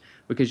news,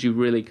 because you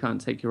really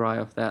can't take your eye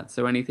off that.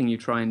 So anything you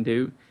try and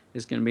do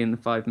is going to be in the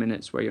 5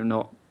 minutes where you're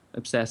not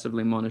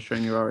obsessively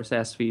monitoring your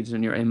RSS feeds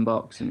and your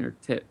inbox and your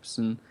tips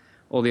and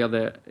all the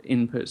other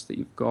inputs that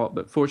you've got.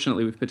 But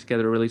fortunately, we've put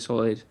together a really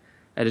solid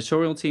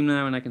editorial team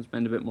now, and I can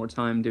spend a bit more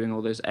time doing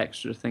all those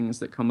extra things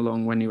that come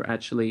along when you're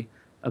actually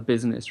a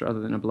business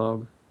rather than a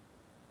blog.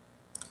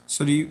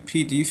 So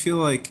Pete, do you feel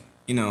like,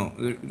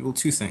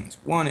 two things.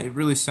 One, it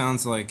really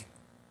sounds like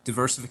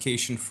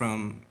diversification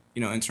from,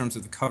 in terms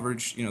of the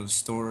coverage, the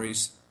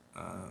stories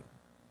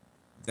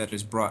that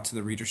is brought to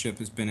the readership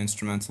has been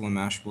instrumental in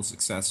Mashable's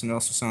success. And it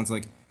also sounds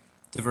like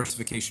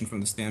diversification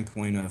from the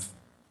standpoint of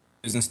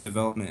business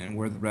development and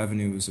where the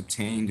revenue is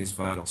obtained is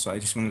vital. So I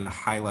just wanted to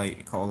highlight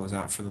and call those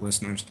out for the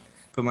listeners.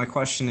 But my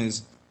question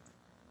is,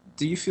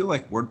 do you feel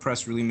like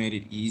WordPress really made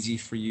it easy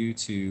for you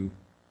to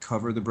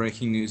cover the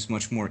breaking news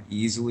much more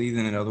easily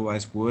than it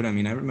otherwise would? I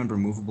mean, I remember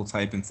movable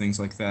type and things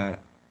like that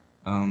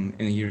in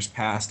the years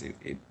past.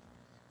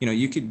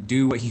 You could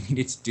do what you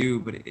needed to do,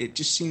 but it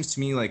just seems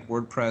to me like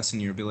WordPress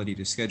and your ability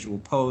to schedule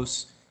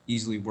posts,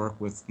 easily work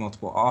with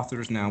multiple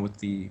authors now with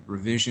the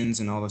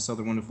revisions and all this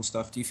other wonderful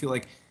stuff. Do you feel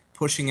like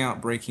pushing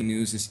out breaking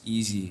news is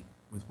easy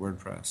with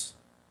WordPress?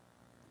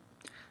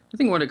 I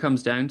think what it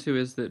comes down to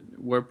is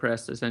that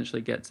WordPress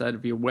essentially gets out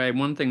of your way.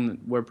 One thing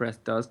that WordPress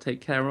does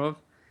take care of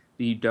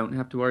that you don't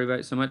have to worry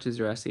about so much is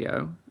your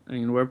SEO. I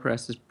mean,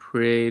 WordPress is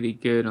pretty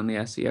good on the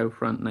SEO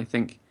front, and I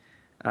think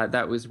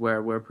that was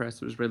where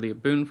WordPress was really a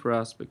boon for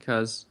us,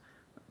 because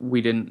we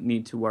didn't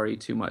need to worry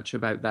too much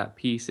about that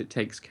piece. It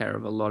takes care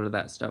of a lot of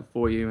that stuff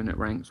for you, and it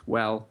ranks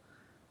well.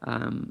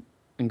 And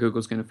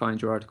Google's going to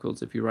find your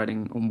articles if you're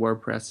writing on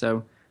WordPress.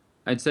 So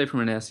I'd say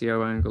from an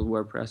SEO angle,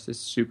 WordPress is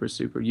super,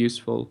 super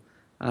useful.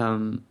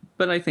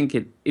 But I think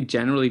it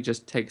generally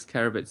just takes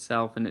care of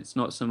itself, and it's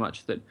not so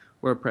much that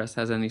WordPress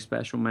has any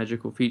special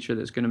magical feature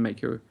that's going to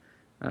make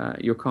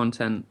your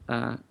content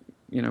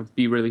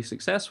be really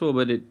successful,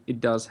 but it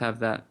does have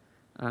that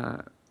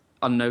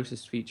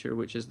unnoticed feature,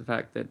 which is the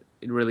fact that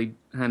it really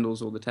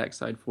handles all the tech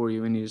side for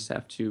you, and you just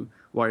have to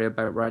worry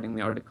about writing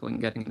the article and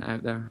getting it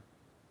out there.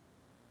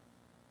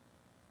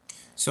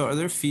 So are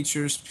there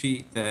features,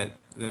 Pete, that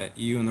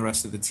you and the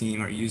rest of the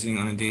team are using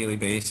on a daily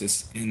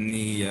basis in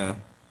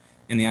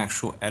the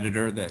actual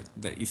editor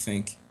that you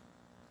think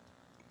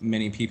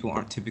many people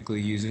aren't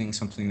typically using,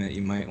 something that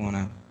you might want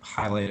to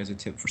highlight as a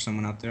tip for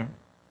someone out there?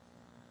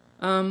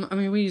 I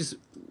mean, we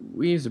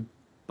use a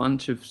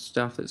bunch of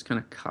stuff that's kind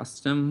of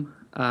custom.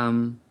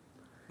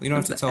 You don't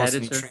have to tell us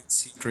any trade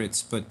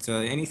secrets, but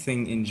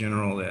anything in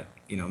general that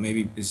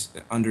maybe is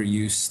an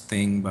underused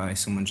thing by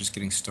someone just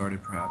getting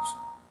started, perhaps.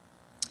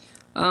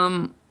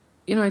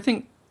 I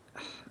think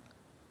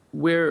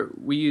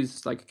we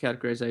use like a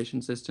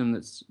categorization system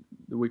that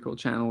we call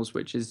channels,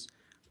 which is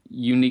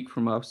unique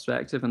from our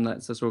perspective and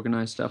lets us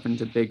organize stuff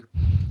into big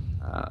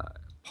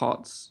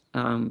pots.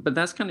 But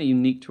that's kind of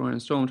unique to our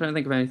install. I'm trying to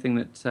think of anything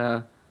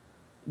that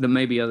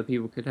maybe other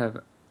people could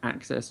have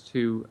access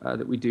to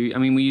that we do. I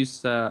mean, we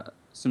use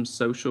some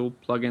social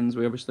plugins.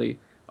 We obviously,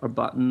 our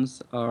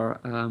buttons are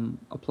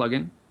a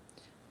plugin.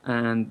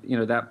 And,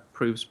 that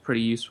proves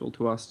pretty useful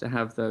to us to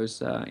have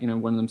those,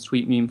 one of them,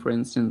 Sweet Meme, for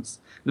instance,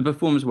 that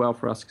performs well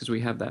for us because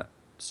we have that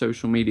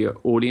social media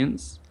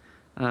audience.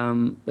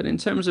 But in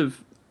terms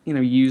of,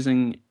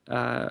 using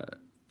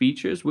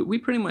features, we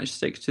pretty much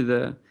stick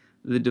to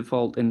the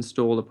default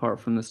install apart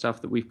from the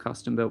stuff that we've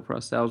custom built for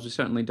ourselves. We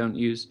certainly don't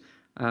use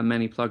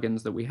many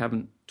plugins that we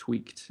haven't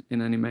tweaked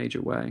in any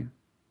major way.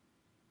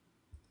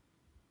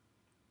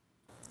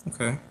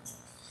 Okay.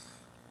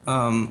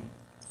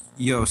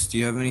 Joost, do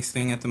you have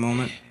anything at the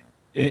moment?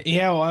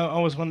 Yeah, well, I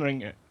was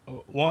wondering,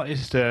 what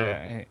is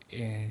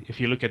if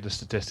you look at the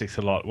statistics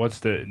a lot, what's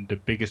the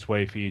biggest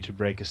way for you to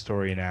break a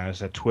story now? Is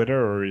that Twitter,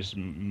 or is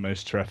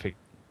most traffic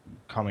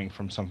coming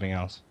from something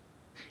else?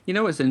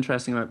 What's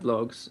interesting about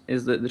blogs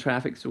is that the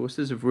traffic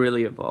sources have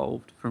really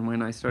evolved from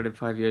when I started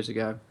 5 years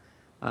ago.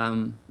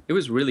 It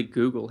was really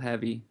Google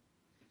heavy.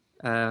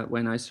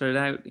 When I started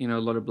out, a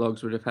lot of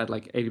blogs would have had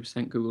like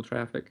 80% Google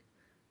traffic.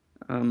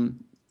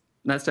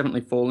 That's definitely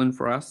fallen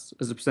for us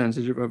as a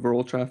percentage of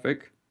overall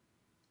traffic.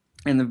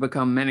 And they've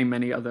become many,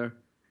 many other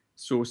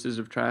sources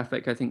of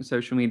traffic. I think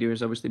social media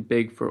is obviously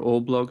big for all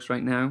blogs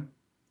right now.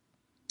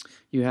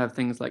 You have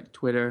things like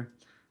Twitter,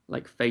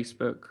 like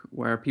Facebook,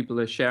 where people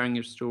are sharing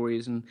your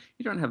stories, and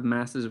you don't have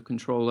masses of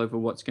control over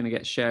what's going to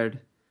get shared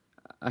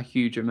a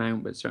huge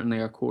amount, but certainly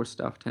our core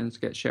stuff tends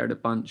to get shared a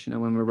bunch.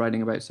 When we're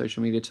writing about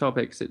social media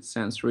topics, it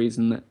stands to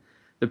reason that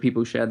the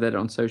people share that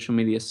on social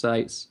media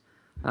sites.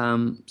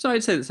 So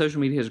I'd say that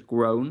social media has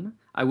grown.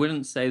 I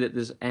wouldn't say that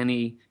there's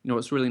any,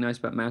 what's really nice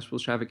about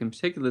Mashable's traffic in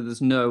particular,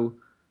 there's no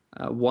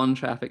one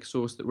traffic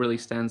source that really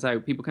stands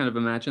out. People kind of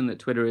imagine that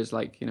Twitter is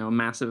like, a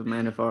massive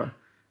amount of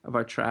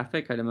our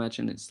traffic. I'd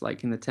imagine it's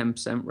like in the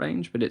 10%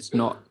 range, but it's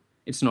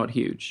not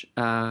huge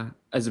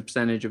as a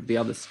percentage of the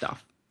other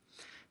stuff.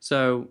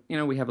 So,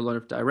 we have a lot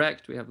of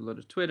direct, we have a lot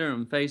of Twitter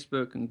and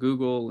Facebook and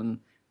Google, and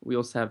we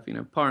also have,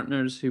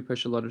 partners who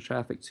push a lot of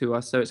traffic to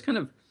us. So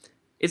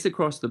it's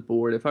across the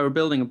board. If I were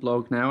building a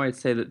blog now, I'd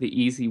say that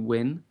the easy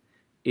win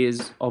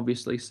is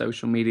obviously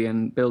social media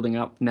and building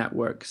up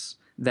networks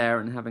there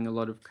and having a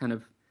lot of kind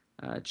of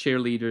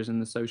cheerleaders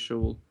in the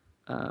social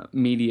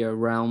media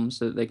realm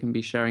so that they can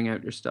be sharing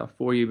out your stuff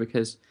for you.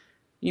 Because,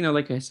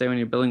 like I say, when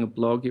you're building a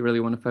blog, you really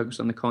want to focus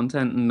on the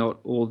content and not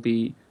all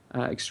the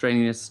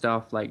extraneous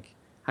stuff like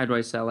how do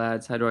I sell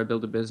ads, how do I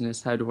build a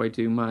business, how do I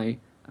do my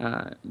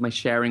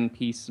sharing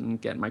piece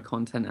and get my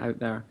content out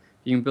there.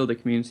 If you can build a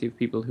community of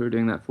people who are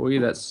doing that for you,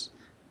 that's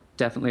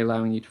definitely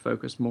allowing you to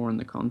focus more on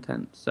the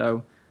content.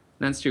 So,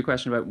 in answer to your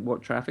question about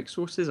what traffic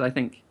sources, I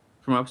think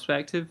from our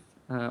perspective,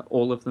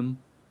 all of them,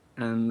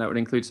 and that would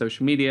include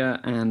social media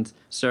and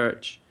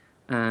search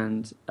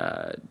and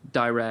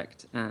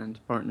direct and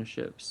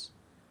partnerships.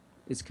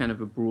 It's kind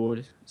of a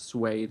broad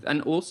swathe.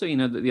 And also,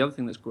 the other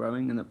thing that's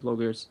growing and that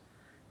bloggers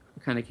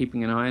are kind of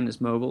keeping an eye on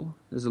is mobile.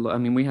 There's a lot. I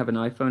mean, we have an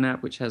iPhone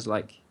app which has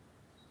like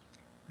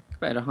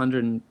about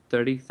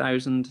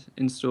 130,000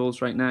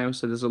 installs right now.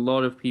 So there's a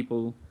lot of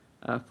people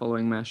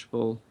following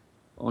Mashable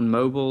on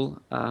mobile.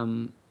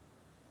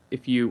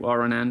 If you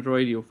are on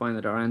Android, you'll find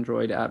that our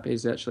Android app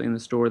is actually in the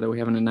store, though we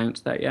haven't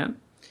announced that yet.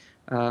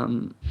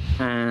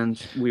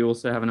 And we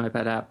also have an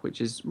iPad app, which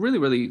is really,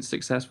 really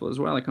successful as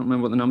well. I can't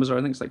remember what the numbers are.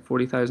 I think it's like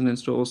 40,000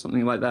 installs,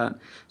 something like that.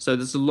 So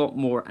there's a lot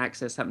more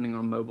access happening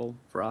on mobile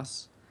for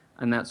us.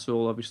 And that's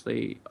all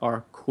obviously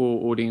our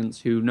core audience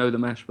who know that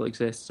Mashable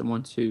exists and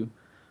want to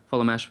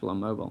follow Mashable on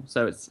mobile.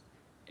 So it's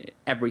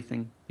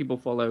everything. People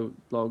follow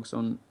blogs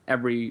on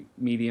every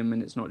medium,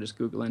 and it's not just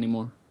Google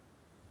anymore.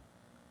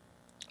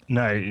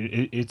 No,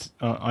 it's.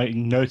 I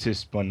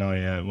noticed when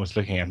I was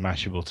looking at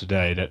Mashable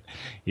today that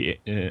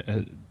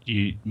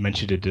you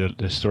mentioned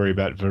the story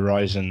about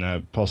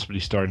Verizon possibly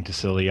starting to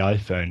sell the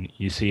iPhone.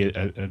 You see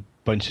a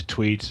bunch of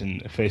tweets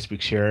and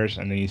Facebook shares,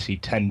 and then you see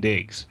 10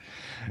 digs,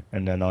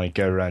 and then I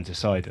go around the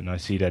site and I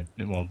see that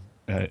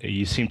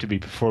you seem to be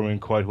performing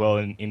quite well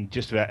in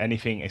just about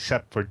anything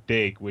except for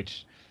Dig,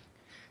 which.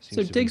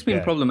 So Dig's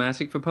been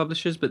problematic for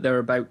publishers, but they're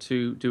about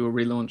to do a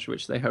relaunch,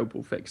 which they hope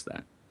will fix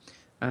that.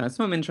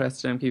 So I'm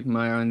interested. I'm keeping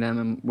my eye on them,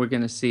 and we're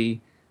going to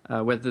see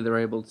whether they're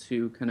able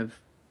to kind of,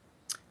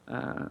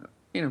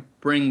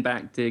 bring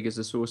back Dig as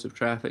a source of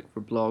traffic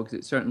for blogs.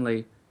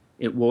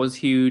 It was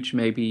huge,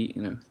 maybe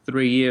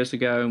 3 years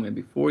ago,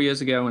 maybe 4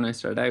 years ago when I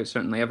started out.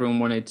 Certainly, everyone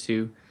wanted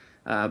to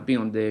be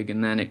on Dig,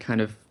 and then it kind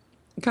of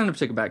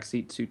took a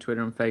backseat to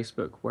Twitter and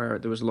Facebook, where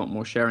there was a lot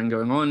more sharing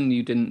going on.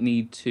 You didn't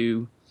need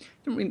to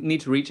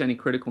reach any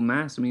critical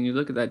mass. I mean, you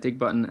look at that Dig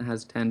button; it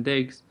has 10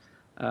 digs.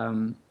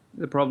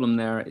 The problem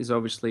there is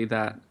obviously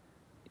that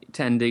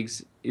 10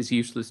 digs is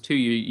useless to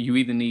you. You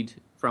either need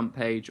front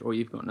page or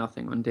you've got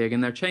nothing on Dig.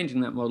 And they're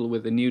changing that model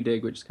with the new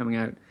Dig, which is coming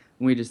out. And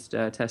we're just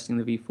testing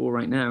the V4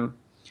 right now.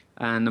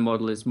 And the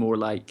model is more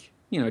like,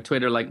 a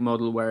Twitter-like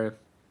model where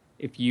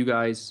if you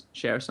guys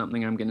share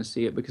something, I'm going to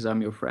see it because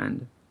I'm your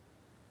friend.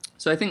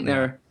 So I think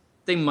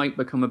they might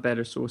become a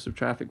better source of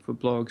traffic for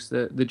blogs.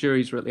 The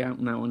jury's really out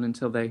on that one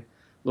until they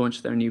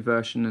launch their new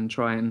version and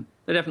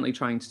they're definitely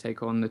trying to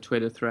take on the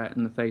Twitter threat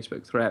and the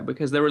Facebook threat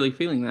because they're really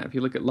feeling that. If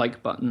you look at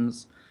like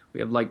buttons, we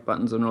have like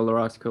buttons on all our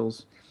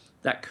articles.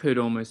 that could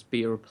almost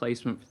be a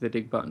replacement for the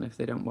dig button if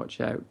they don't watch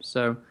out.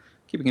 So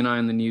keeping an eye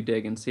on the new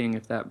dig and seeing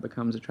if that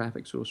becomes a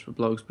traffic source for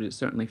blogs, but it's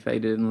certainly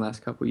faded in the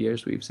last couple of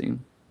years we've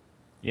seen.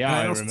 Yeah,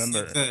 I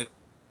remember.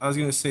 I was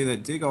going to say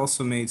that Dig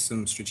also made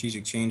some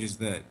strategic changes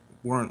that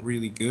weren't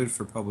really good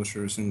for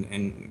publishers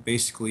and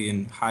basically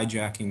in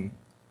hijacking,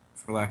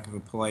 for lack of a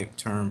polite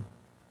term,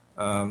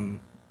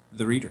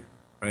 the reader,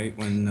 right?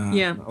 When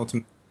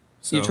ultimately,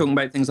 you're talking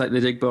about things like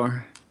the dig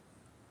bar.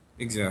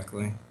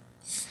 Exactly.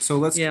 So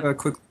let's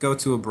quickly go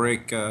to a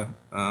break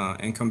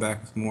and come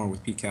back with more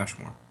with Pete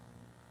Cashmore.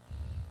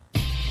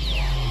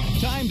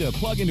 Time to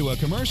plug into a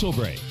commercial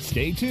break.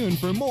 Stay tuned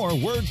for more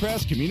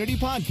WordPress Community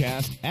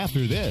Podcast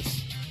after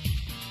this.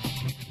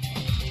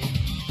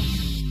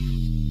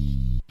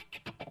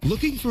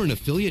 Looking for an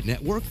affiliate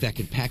network that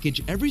can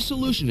package every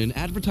solution an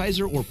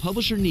advertiser or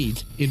publisher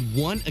needs in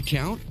one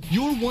account?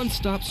 Your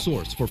one-stop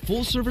source for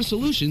full-service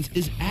solutions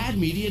is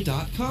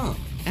AdMedia.com.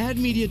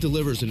 AdMedia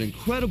delivers an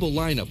incredible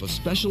lineup of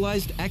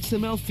specialized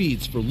XML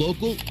feeds for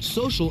local,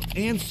 social,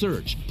 and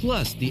search,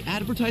 plus the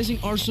advertising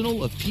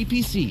arsenal of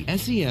PPC,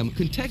 SEM,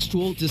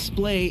 contextual,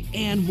 display,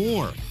 and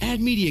more.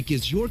 AdMedia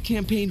gives your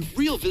campaign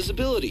real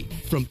visibility,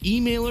 from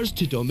emailers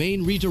to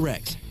domain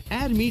redirects.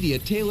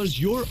 AdMedia tailors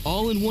your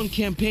all-in-one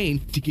campaign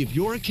to give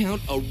your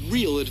account a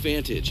real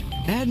advantage.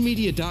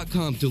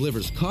 AdMedia.com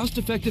delivers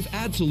cost-effective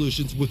ad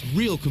solutions with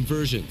real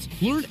conversions.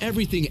 Learn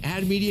everything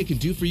AdMedia can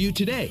do for you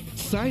today.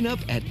 Sign up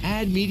at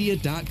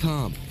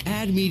AdMedia.com.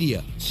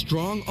 AdMedia,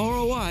 strong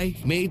ROI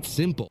made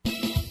simple.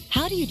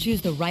 How do you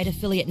choose the right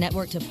affiliate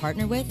network to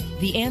partner with?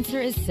 The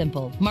answer is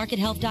simple.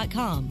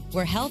 MarketHealth.com,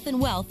 where health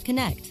and wealth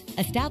connect.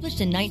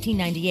 Established in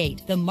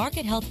 1998, the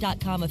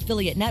MarketHealth.com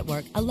affiliate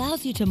network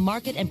allows you to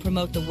market and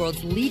promote the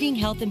world's leading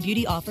health and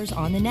beauty offers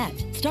on the net.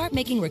 Start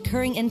making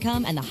recurring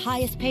income and the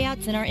highest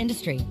payouts in our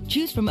industry.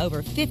 Choose from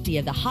over 50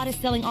 of the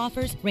hottest selling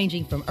offers,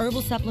 ranging from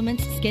herbal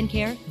supplements,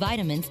 skincare,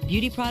 vitamins,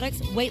 beauty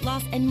products, weight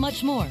loss, and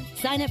much more.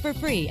 Sign up for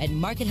free at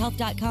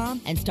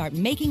MarketHealth.com and start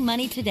making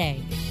money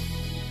today.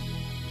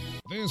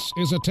 This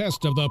is a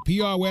test of the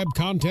PR Web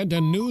content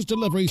and news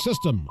delivery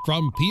system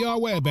from PR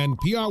Web and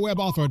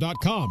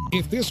PRWebAuthor.com.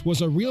 If this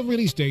was a real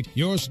release date,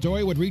 your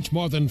story would reach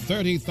more than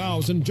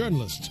 30,000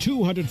 journalists,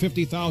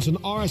 250,000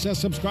 RSS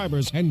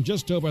subscribers, and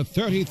just over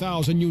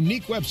 30,000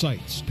 unique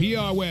websites.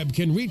 PR Web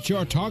can reach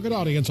your target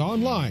audience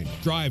online,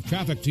 drive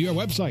traffic to your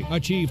website,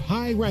 achieve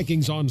high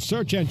rankings on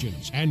search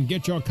engines, and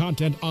get your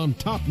content on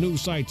top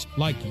news sites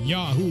like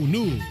Yahoo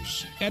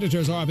News.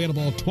 Editors are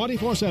available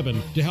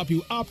 24/7 to help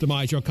you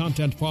optimize your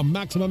content for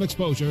maximum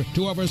exposure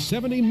to over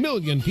 70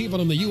 million people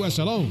in the U.S.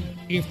 alone.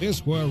 If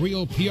this were a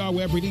real PR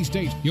Web release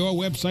date, your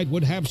website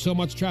would have so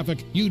much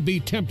traffic, you'd be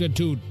tempted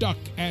to duck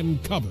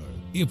and cover.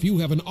 If you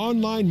have an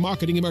online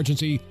marketing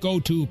emergency, go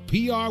to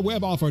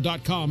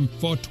PRWebOffer.com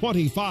for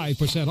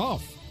 25%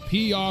 off.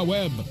 PR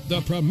Web,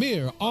 the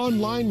premier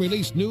online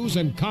release news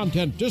and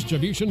content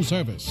distribution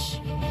service.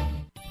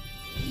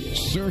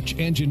 Search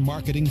engine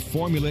marketing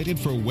formulated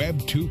for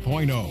Web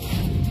 2.0.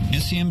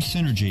 SEM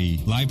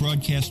Synergy, live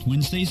broadcast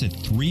Wednesdays at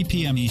 3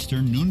 p.m.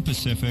 Eastern, noon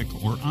Pacific,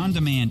 or on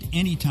demand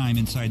anytime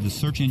inside the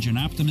Search Engine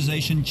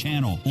Optimization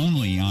channel,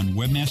 only on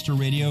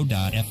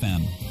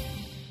webmasterradio.fm.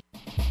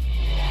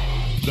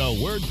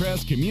 The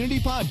WordPress Community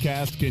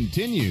Podcast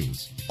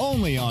continues,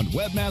 only on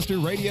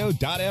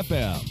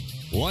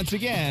webmasterradio.fm. Once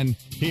again,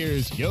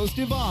 here's Joost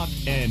de Valk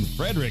and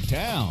Frederick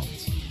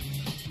Towns.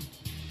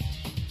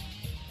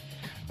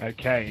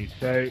 Okay,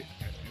 so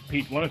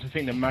Pete, one of the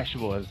things that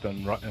Mashable has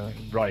done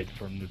right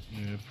from the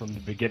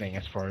beginning,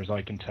 as far as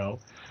I can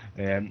tell,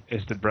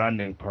 is the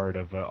branding part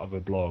of a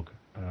blog.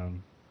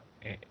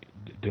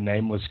 The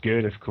name was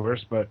good, of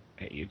course, but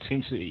it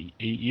seems that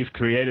you've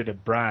created a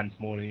brand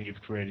more than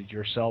you've created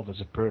yourself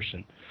as a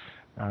person.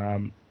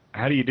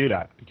 How do you do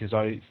that? Because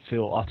I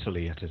feel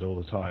utterly at it all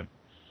the time.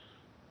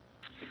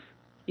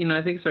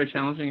 I think it's very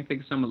challenging. I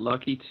think I'm somewhat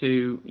lucky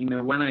to,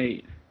 when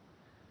I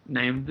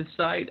named the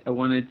site, I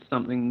wanted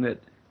something that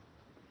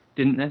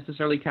didn't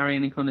necessarily carry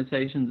any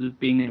connotations of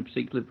being in a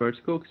particular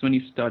vertical, because when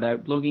you start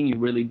out blogging, you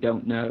really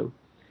don't know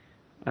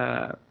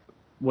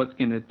what's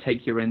going to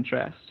take your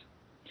interest.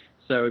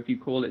 So if you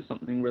call it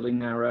something really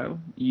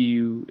narrow,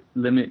 you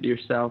limit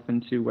yourself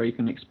into where you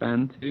can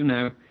expand to.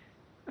 Now,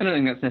 I don't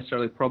think that's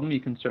necessarily a problem. You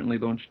can certainly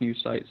launch new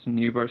sites and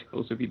new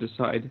verticals if you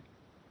decide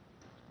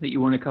that you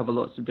want to cover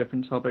lots of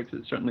different topics.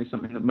 It's certainly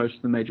something that most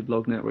of the major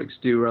blog networks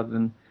do, rather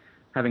than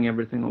having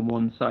everything on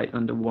one site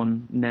under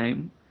one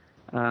name.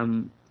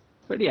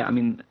 But yeah, I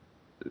mean,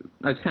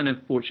 I was kind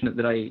of fortunate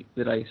that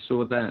I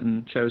saw that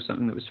and chose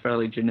something that was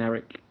fairly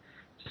generic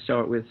to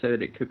start with, so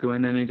that it could go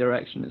in any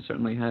direction. It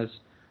certainly has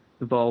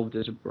evolved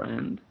as a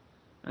brand.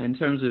 In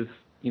terms of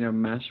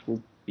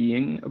Mashable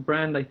being a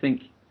brand, I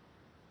think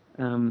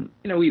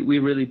we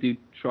really do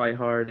try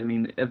hard. I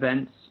mean,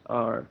 events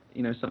are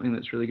something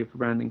that's really good for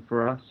branding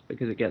for us,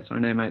 because it gets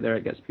our name out there.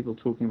 It gets people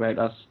talking about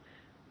us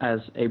as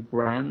a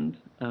brand.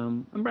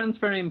 And brand's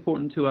very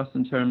important to us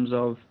in terms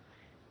of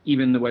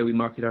even the way we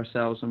market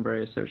ourselves on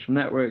various social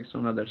networks,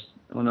 on other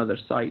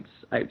sites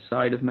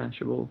outside of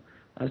Mashable.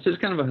 So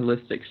it's kind of a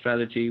holistic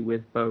strategy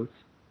with both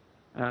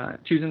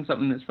choosing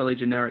something that's fairly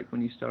generic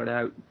when you start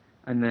out,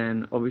 and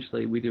then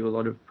obviously we do a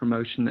lot of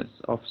promotion that's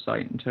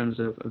off-site in terms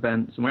of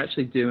events. And we're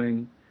actually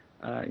doing,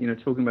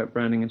 talking about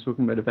branding and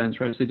talking about events,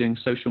 we're actually doing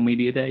Social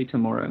Media Day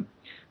tomorrow,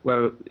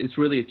 where it's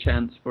really a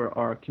chance for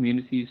our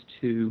communities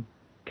to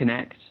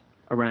connect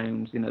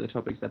around, the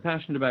topics they're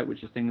passionate about,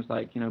 which is things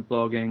like,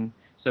 blogging,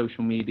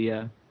 social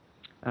media,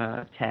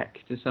 tech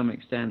to some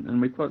extent.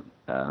 And we've got,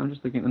 I'm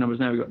just looking at the numbers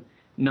now, we've got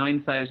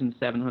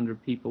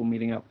 9,700 people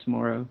meeting up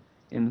tomorrow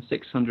in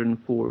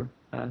 604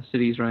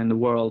 cities around the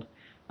world.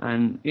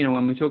 And,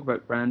 when we talk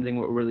about branding,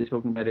 what we're really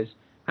talking about is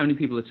how many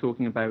people are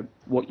talking about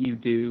what you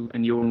do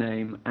and your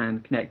name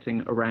and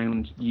connecting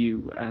around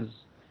you as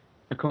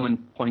a common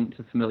point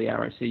of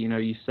familiarity.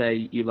 You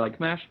say you like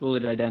Mashable,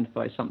 it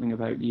identifies something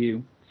about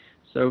you.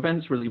 So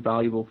events are really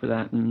valuable for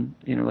that. And,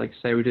 like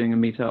I say, we're doing a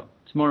meetup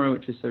tomorrow,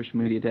 which is Social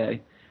Media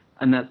Day.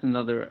 And that's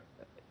another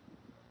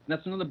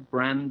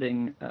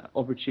branding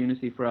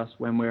opportunity for us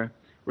when we're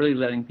really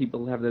letting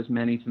people have those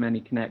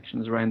many-to-many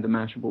connections around the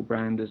Mashable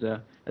brand as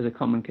a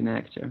common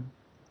connector.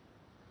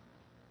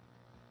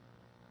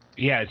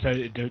 Yeah, so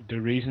the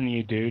reason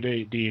you do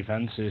the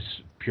events is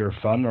pure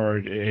fun, or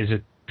is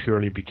it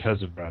purely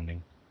because of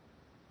branding?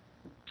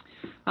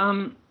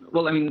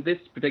 Well, this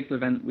particular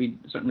event, we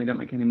certainly don't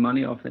make any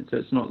money off it, so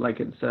it's not like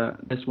it's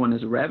this one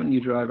is a revenue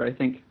driver. I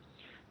think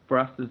for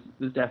us,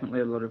 there's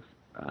definitely a lot of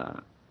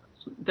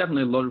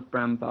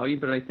brand value,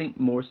 but I think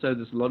more so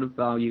there's a lot of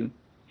value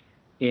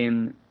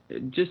in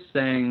just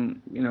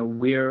saying,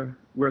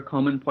 we're a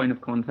common point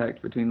of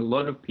contact between a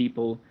lot of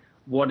people.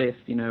 What if,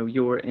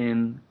 you're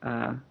in,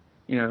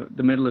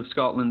 the middle of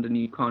Scotland and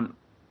you can't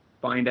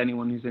find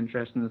anyone who's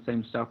interested in the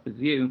same stuff as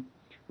you,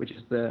 which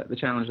is the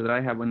challenge that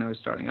I had when I was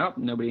starting up.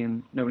 Nobody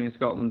in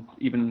Scotland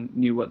even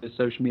knew what this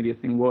social media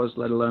thing was,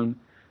 let alone,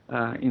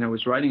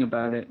 was writing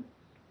about it.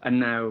 And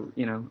now,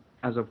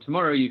 as of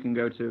tomorrow, you can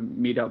go to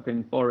meet up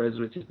in Forres,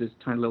 which is this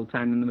tiny little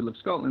town in the middle of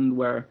Scotland,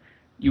 where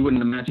you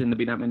wouldn't imagine there'd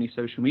be that many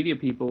social media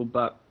people,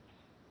 but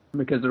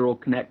because they're all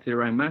connected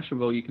around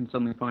Mashable, you can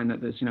suddenly find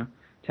that there's,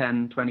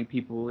 10, 20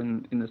 people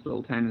in this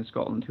little town in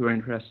Scotland who are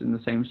interested in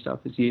the same stuff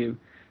as you.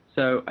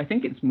 So I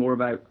think it's more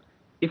about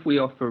if we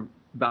offer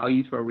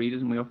value to our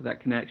readers and we offer that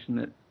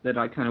connection that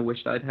I kind of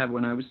wished I'd have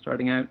when I was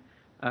starting out,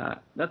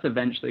 that's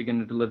eventually going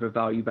to deliver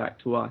value back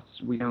to us.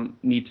 We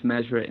don't need to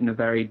measure it in a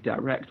very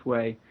direct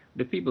way.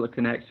 But if people are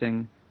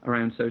connecting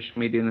around social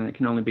media, then it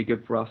can only be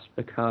good for us,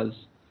 because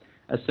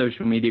as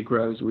social media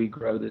grows, we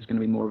grow, there's going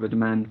to be more of a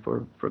demand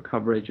for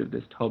coverage of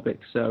this topic.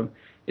 So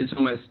it's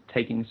almost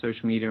taking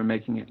social media and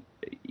making it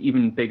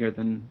even bigger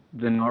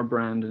than our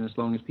brand. And as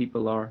long as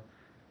people are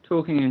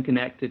talking and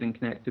connected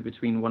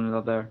between one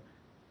another,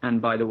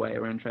 and by the way,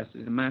 are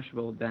interested in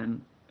Mashable,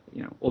 then,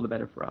 all the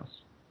better for us.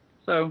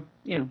 So,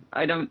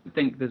 I don't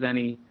think there's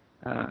any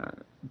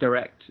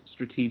direct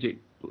strategic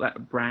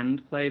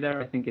brand play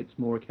there. I think it's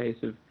more a case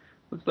of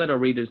let's let our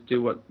readers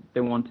do what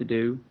they want to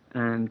do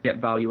and get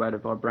value out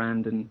of our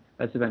brand, and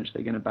that's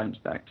eventually going to bounce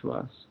back to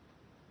us.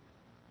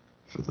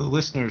 For the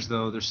listeners,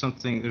 though, there's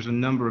a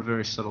number of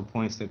very subtle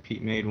points that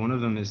Pete made. One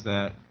of them is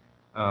that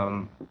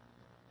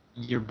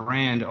your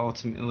brand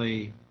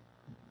ultimately,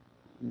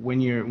 when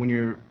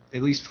you're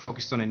at least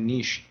focused on a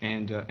niche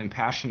and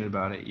passionate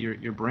about it,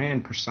 your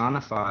brand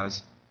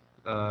personifies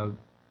the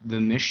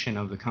mission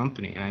of the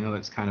company. And I know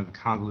that's kind of a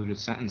convoluted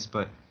sentence,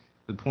 but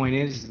the point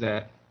is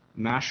that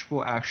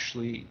Mashable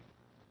actually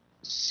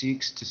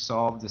seeks to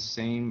solve the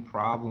same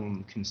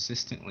problem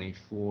consistently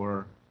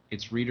for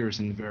its readers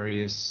in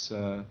various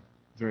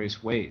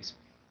ways.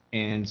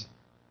 And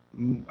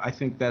I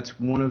think that's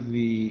one of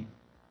the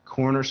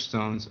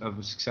cornerstones of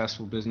a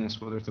successful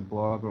business, whether it's a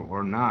blog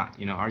or not.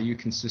 Are you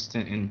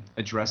consistent in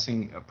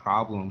addressing a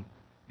problem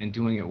and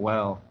doing it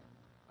well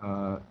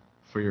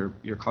for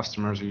your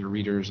customers or your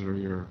readers or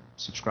your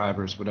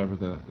subscribers, whatever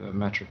the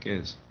metric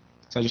is?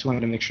 So I just wanted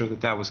to make sure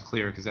that was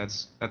clear,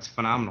 because that's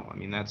phenomenal.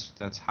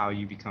 That's how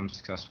you become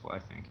successful, I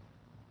think.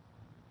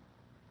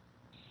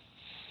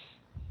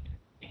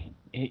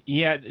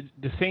 Yeah,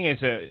 the thing is,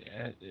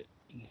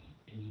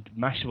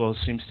 Mashable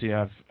seems to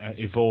have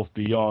evolved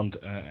beyond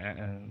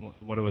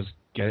what it was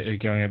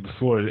going at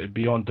before,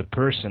 beyond the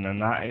person,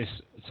 and that is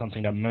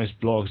something that most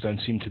blogs don't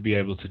seem to be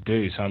able to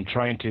do. So I'm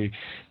trying to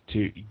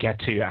get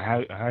to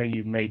how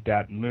you made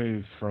that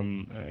move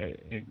from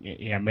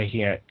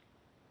making it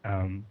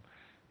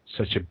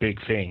such a big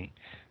thing,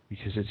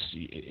 because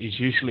it's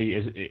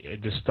usually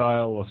the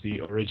style of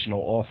the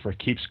original author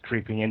keeps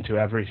creeping into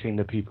everything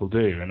that people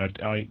do, and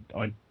I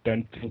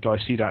don't think I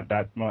see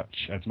that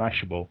much at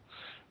Mashable,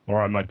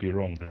 or I might be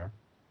wrong there.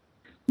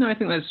 No, I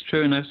think that's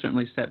true, and I've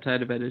certainly stepped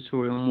out of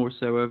editorial more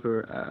so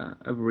over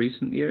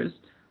recent years.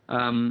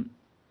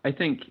 I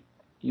think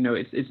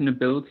it's an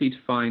ability to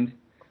find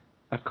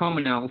a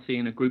commonality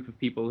in a group of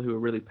people who are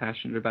really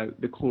passionate about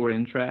the core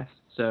interests.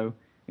 So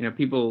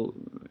people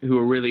who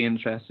are really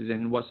interested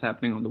in what's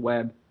happening on the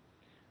web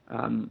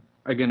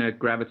are going to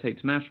gravitate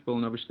to Mashable,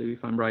 and obviously we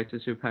find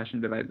writers who are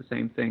passionate about the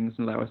same things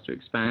and allow us to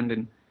expand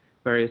in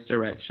various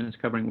directions,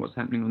 covering what's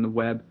happening on the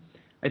web.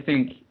 I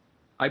think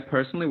I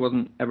personally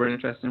wasn't ever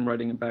interested in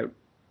writing about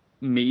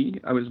me.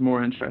 I was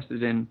more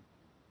interested in,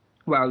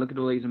 wow, look at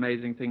all these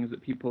amazing things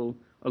that people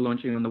are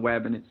launching on the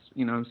web, and it's,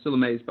 I'm still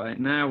amazed by it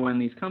now when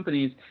these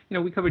companies,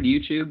 we covered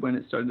YouTube when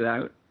it started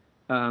out,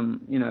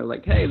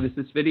 like, hey,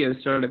 this video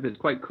startup is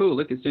quite cool.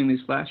 Look, it's doing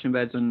these Flash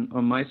embeds on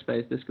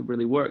MySpace. This could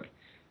really work.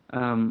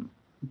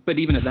 But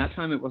even at that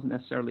time, it wasn't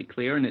necessarily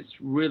clear, and it's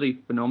really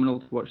phenomenal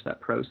to watch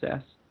that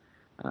process,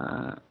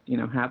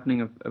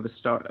 happening of a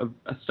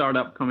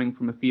startup coming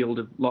from a field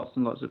of lots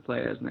and lots of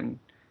players, and then,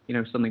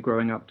 suddenly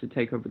growing up to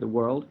take over the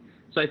world.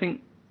 So I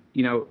think,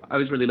 I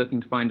was really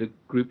looking to find a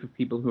group of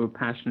people who are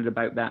passionate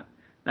about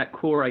that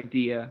core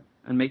idea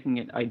and making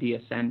it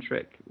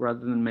idea-centric rather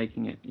than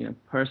making it,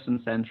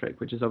 person-centric,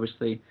 which is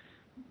obviously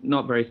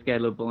not very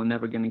scalable and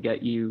never going to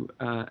get you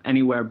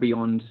anywhere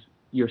beyond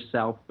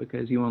yourself,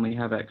 because you only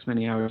have X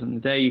many hours in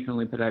the day, you can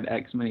only put out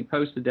X many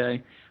posts a day,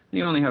 and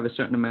you only have a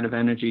certain amount of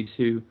energy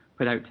to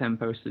put out 10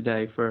 posts a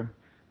day for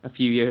a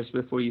few years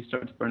before you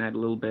start to burn out a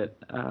little bit.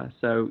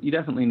 So you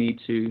definitely need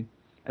to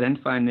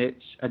identify a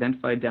niche,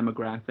 identify a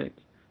demographic,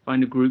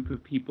 find a group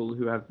of people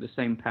who have the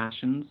same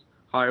passions,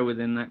 hire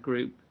within that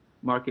group,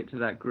 market to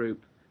that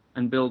group,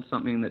 and build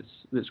something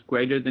that's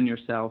greater than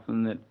yourself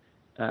and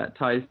that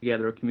ties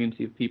together a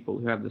community of people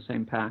who have the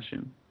same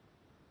passion.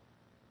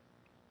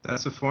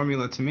 That's a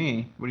formula to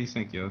me. What do you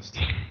think, Joost?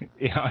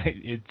 Yeah,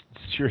 it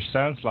sure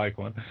sounds like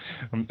one.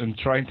 I'm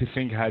trying to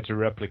think how to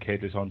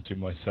replicate it onto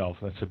myself.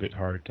 That's a bit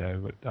hard,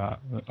 but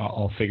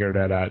I'll figure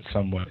that out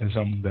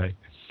someday.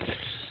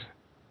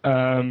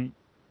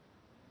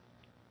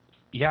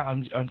 Yeah,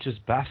 I'm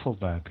just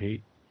baffled now,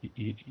 Pete.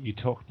 You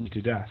talked me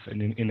to death,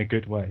 and in a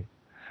good way.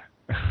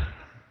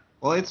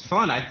 Well, it's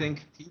fun. I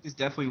think Pete is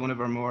definitely one of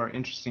our more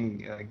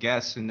interesting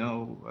guests, and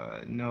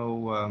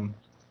no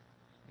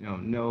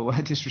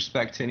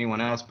disrespect to anyone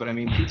else, but I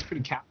mean, Pete's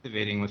pretty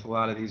captivating with a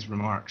lot of these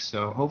remarks.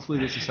 So hopefully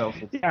this is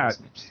helpful to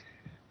listeners.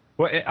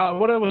 Well,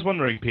 what I was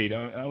wondering, Pete,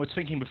 I was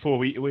thinking before,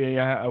 we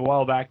a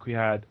while back we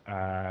had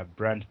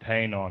Brent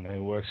Payne on,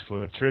 who works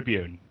for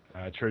Tribune.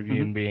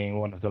 Tribune being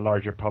one of the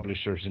larger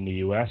publishers in the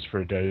U.S.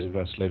 for those of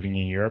us living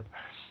in Europe.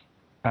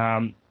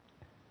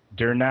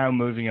 They're now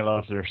moving a lot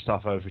of their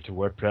stuff over to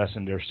WordPress,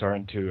 and they're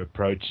starting to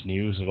approach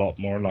news a lot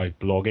more like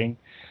blogging.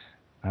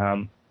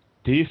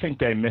 Do you think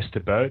they missed the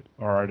boat,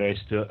 or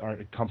are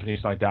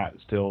companies like that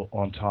still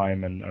on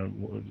time and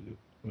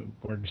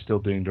are still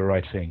doing the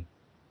right thing?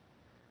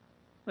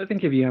 I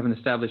think if you have an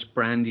established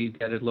brand, you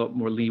get a lot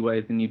more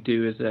leeway than you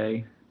do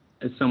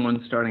as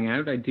someone starting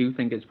out. I do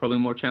think it's probably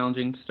more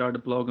challenging to start a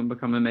blog and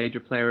become a major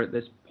player at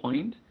this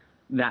point.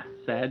 That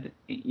said,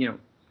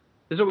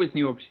 there's always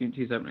new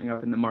opportunities opening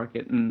up in the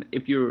market, and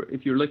if you're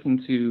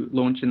looking to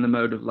launch in the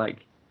mode of like,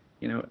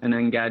 an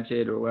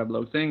Engadget or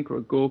Weblogs Inc.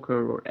 or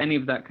Gawker or any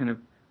of that kind of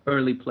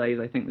early plays,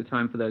 I think the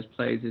time for those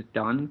plays is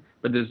done,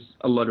 but there's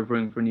a lot of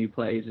room for new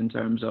plays in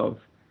terms of,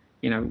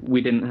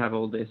 we didn't have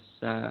all this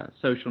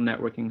social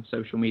networking,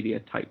 social media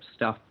type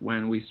stuff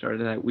when we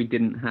started out. We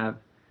didn't have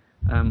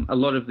a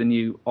lot of the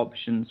new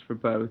options for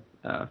both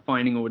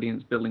finding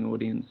audience, building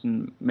audience,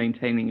 and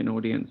maintaining an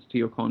audience to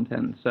your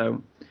content.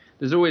 So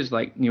there's always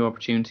like new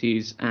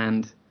opportunities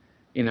and,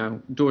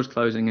 doors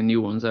closing and new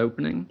ones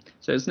opening.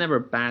 So it's never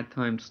a bad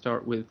time to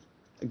start with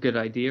a good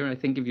idea. I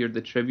think if you're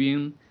the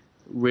Tribune,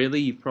 really,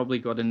 you've probably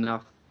got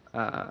enough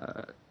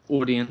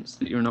audience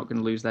that you're not going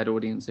to lose that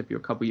audience if you're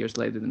a couple years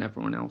later than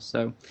everyone else.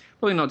 So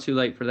probably not too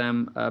late for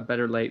them,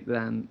 better late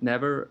than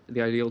never.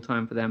 The ideal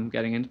time for them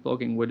getting into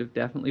blogging would have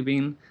definitely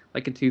been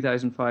like a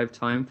 2005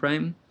 time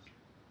frame,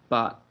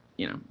 but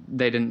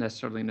they didn't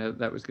necessarily know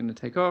that was going to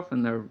take off,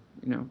 and they're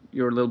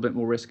you're a little bit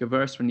more risk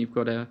averse when you've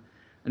got an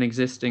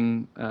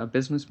existing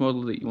business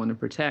model that you want to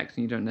protect,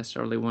 and you don't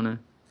necessarily want to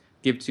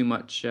give too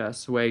much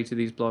sway to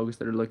these blogs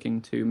that are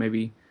looking to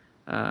maybe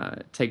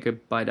take a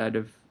bite out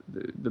of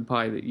the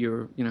pie that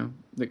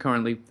that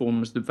currently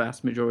forms the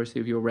vast majority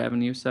of your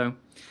revenue. So,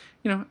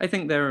 I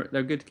think they're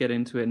good to get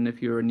into it. And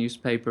if you're a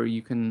newspaper,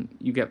 you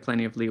get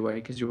plenty of leeway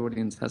because your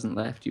audience hasn't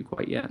left you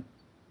quite yet.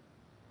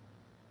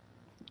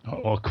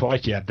 Well,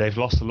 quite yet. They've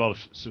lost a lot of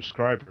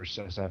subscribers,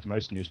 as have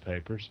most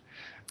newspapers.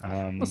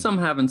 Well, some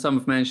have, and some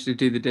have managed to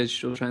do the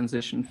digital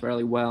transition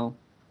fairly well.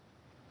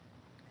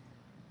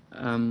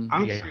 I'm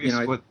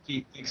curious what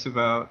Pete thinks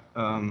about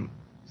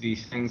the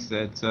things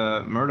that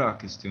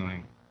Murdoch is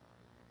doing,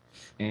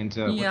 and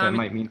what that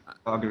might mean for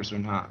bloggers or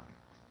not.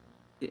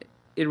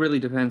 It really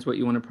depends what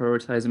you want to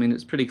prioritize. I mean,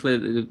 it's pretty clear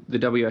that the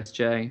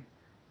WSJ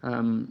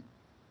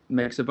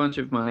makes a bunch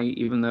of money,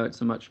 even though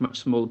it's a much, much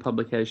smaller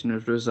publication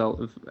as a result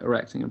of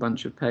erecting a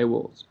bunch of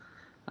paywalls.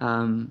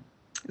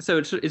 So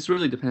it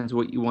really depends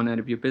what you want out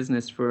of your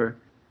business for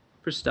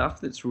stuff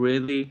that's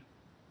really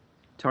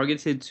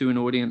targeted to an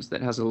audience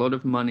that has a lot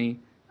of money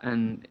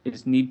and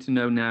is need to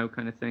know now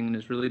kind of thing, and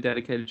is really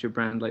dedicated to your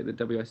brand like the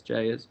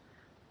WSJ is,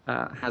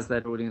 has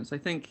that audience. I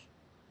think,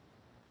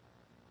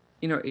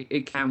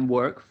 it can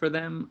work for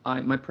them.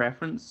 My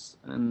preference,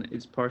 and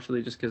it's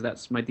partially just because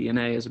that's my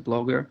DNA as a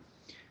blogger,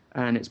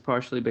 and it's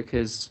partially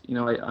because,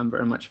 I'm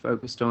very much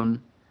focused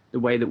on the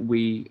way that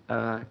we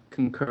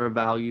concur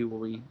value, or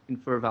we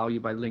infer value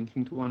by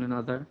linking to one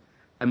another.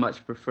 I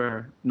much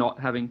prefer not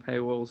having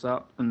paywalls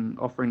up and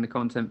offering the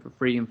content for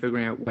free and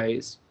figuring out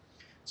ways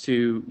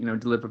to,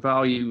 deliver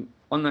value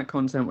on that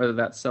content, whether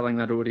that's selling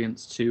that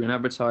audience to an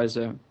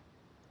advertiser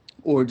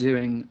or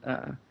doing,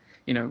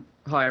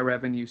 higher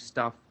revenue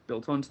stuff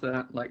built onto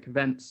that, like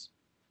events.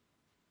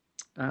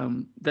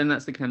 Then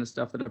that's the kind of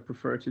stuff that I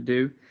prefer to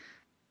do.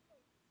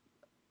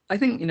 I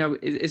think,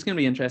 it's going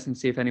to be interesting to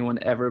see if anyone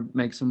ever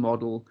makes a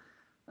model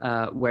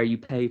where you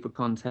pay for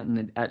content and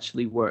it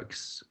actually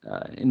works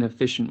in an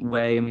efficient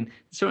way. I mean,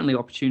 there's certainly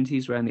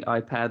opportunities around the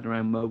iPad,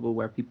 around mobile,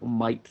 where people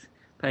might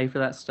pay for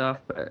that stuff.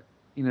 But,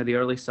 the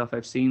early stuff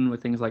I've seen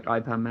with things like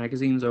iPad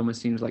magazines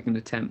almost seems like an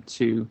attempt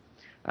to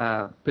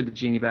put the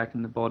genie back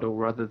in the bottle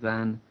rather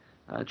than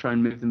try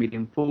and move the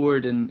medium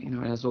forward. And,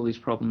 it has all these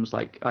problems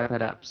like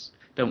iPad apps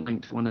don't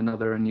link to one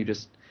another, and you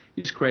just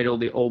create all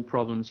the old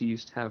problems you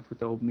used to have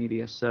with old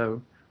media.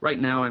 So right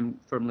now I'm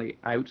firmly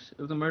out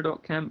of the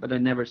Murdoch camp, but I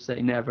never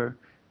say never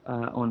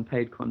on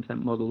paid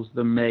content models.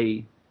 There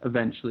may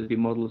eventually be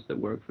models that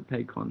work for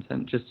paid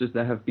content, just as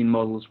there have been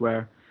models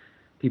where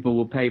people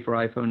will pay for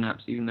iPhone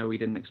apps even though we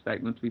didn't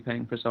expect them to be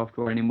paying for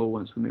software anymore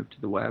once we moved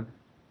to the web.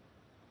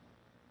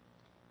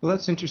 Well,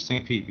 that's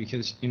interesting, Pete,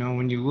 because,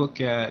 when you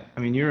look at,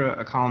 you're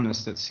a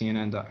columnist at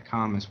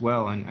CNN.com as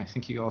well, and I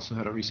think you also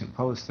had a recent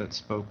post that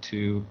spoke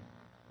to,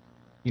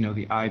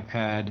 the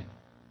iPad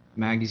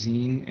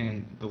magazine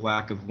and the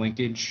lack of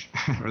linkage,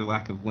 or the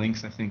lack of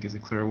links, I think is a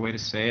clearer way to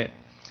say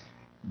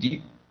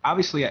it.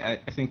 Obviously, I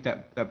think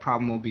that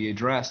problem will be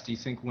addressed. Do you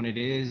think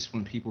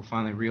when people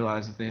finally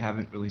realize that they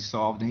haven't really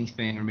solved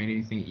anything or made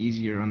anything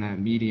easier on that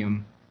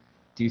medium,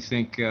 do you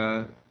think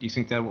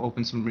that will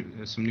open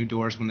some new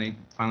doors when they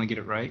finally get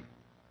it right,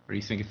 or do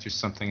you think it's just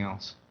something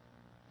else?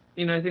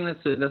 I think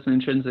that's an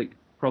intrinsic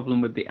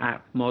problem with the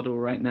app model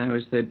right now,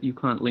 is that you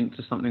can't link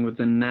to something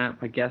within an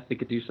app. I guess they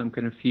could do some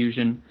kind of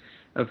fusion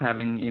of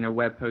having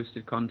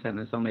web-hosted content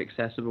that's only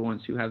accessible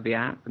once you have the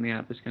app, and the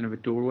app is kind of a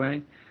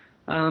doorway.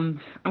 I'm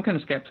kind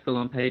of skeptical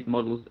on paid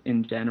models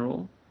in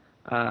general,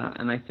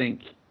 and I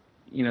think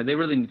they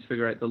really need to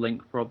figure out the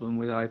link problem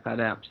with iPad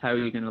apps. How are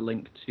you going to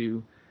link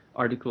to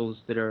articles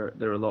that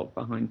are locked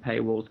behind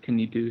paywalls? Can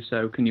you do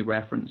so? Can you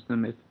reference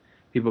them if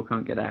people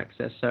can't get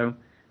access? So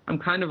I'm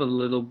kind of a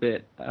little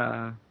bit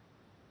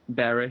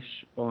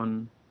bearish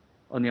on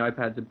the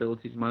iPad's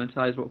ability to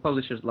monetize. What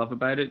publishers love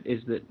about it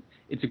is that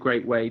it's a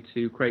great way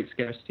to create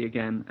scarcity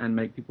again and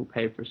make people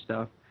pay for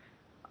stuff.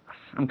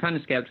 I'm kind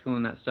of skeptical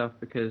on that stuff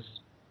because,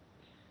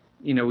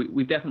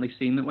 we've definitely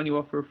seen that when you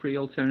offer a free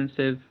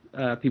alternative,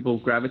 people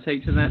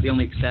gravitate to that. The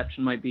only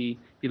exception might be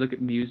if you look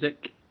at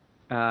music,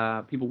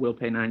 people will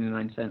pay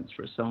 99 cents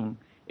for a song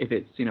if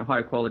it's,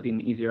 higher quality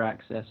and easier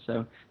access.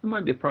 So there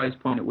might be a price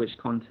point at which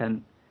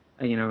content,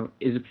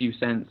 is a few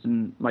cents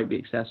and might be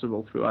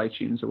accessible through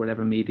iTunes or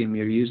whatever medium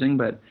you're using.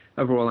 But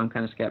overall, I'm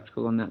kind of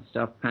skeptical on that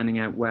stuff panning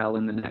out well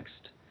in the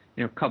next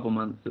couple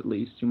months at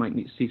least. You might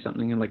need to see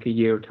something in like a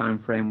year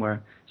time frame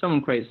where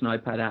someone creates an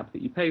iPad app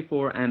that you pay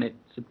for and it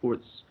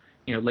supports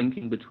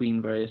linking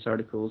between various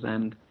articles,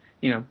 and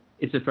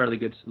it's a fairly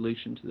good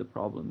solution to the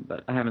problem,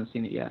 but I haven't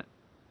seen it yet.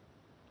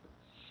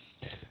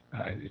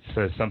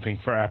 It's something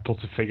for Apple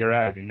to figure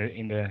out in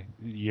the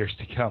years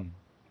to come.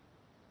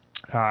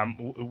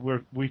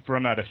 We've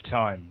run out of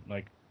time,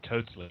 like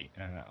totally.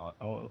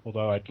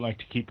 Although I'd like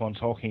to keep on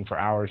talking for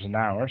hours and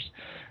hours,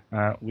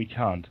 we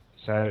can't.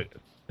 So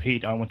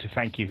Pete, I want to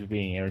thank you for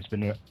being here. It's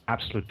been an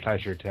absolute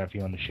pleasure to have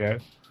you on the show.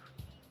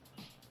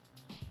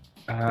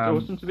 It's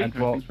awesome to be here.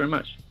 Thanks very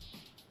much.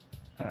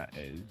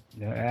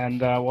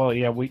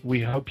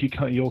 We hope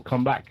you'll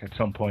come back at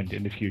some point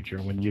in the future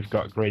when you've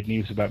got great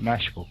news about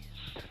Mashable.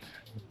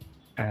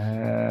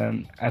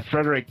 And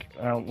Frederick,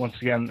 once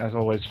again, as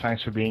always,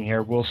 thanks for being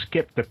here. We'll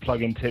skip the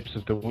plugin tips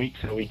of the week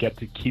so we get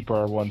to keep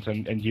our ones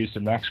and use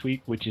them next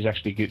week, which is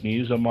actually good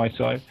news on my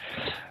side.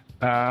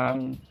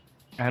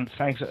 And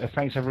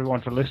thanks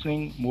everyone for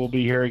listening. We'll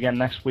be here again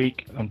next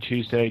week on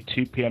Tuesday,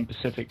 2 p.m.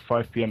 Pacific,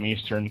 5 p.m.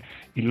 Eastern,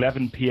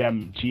 11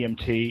 p.m.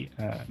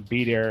 GMT.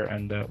 Be there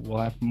and we'll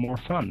have more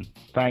fun.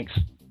 Thanks.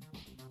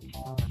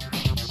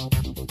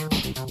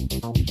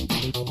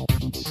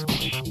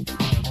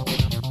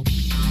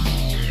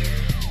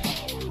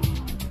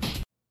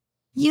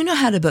 You know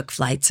how to book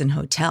flights and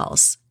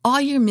hotels.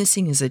 All you're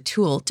missing is a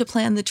tool to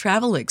plan the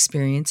travel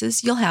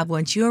experiences you'll have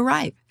once you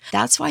arrive.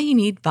 That's why you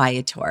need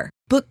Viator.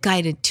 Book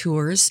guided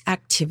tours,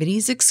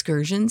 activities,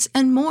 excursions,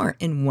 and more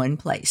in one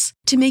place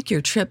to make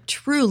your trip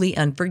truly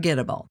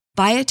unforgettable.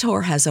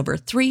 Viator has over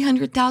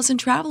 300,000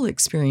 travel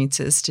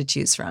experiences to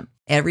choose from.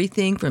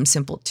 Everything from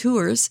simple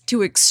tours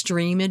to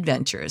extreme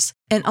adventures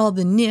and all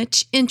the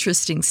niche,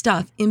 interesting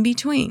stuff in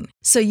between.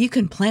 So you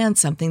can plan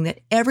something that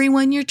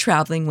everyone you're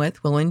traveling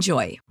with will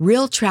enjoy.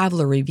 Real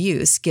traveler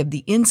reviews give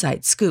the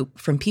inside scoop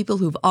from people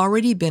who've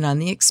already been on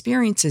the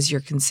experiences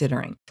you're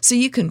considering. So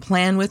you can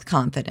plan with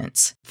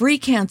confidence. Free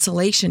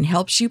cancellation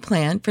helps you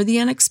plan for the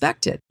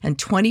unexpected. And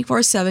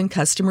 24/7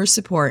 customer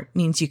support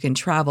means you can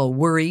travel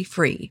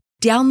worry-free.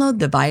 Download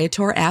the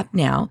Viator app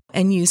now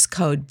and use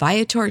code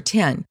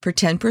Viator10 for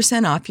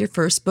 10% off your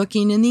first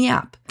booking in the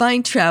app.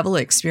 Find travel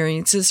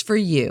experiences for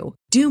you.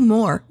 Do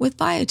more with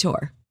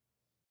Viator.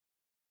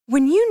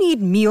 When you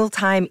need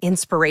mealtime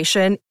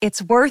inspiration,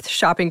 it's worth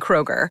shopping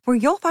Kroger, where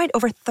you'll find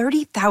over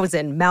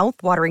 30,000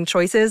 mouth-watering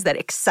choices that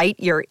excite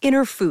your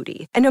inner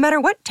foodie. And no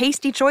matter what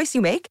tasty choice you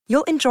make,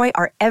 you'll enjoy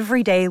our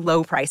everyday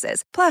low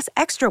prices, plus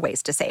extra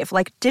ways to save,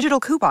 like digital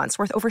coupons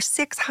worth over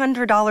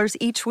 $600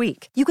 each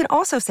week. You can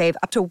also save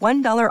up to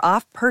 $1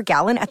 off per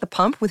gallon at the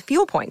pump with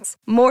fuel points.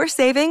 More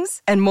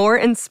savings and more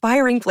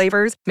inspiring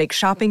flavors make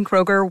shopping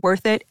Kroger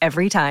worth it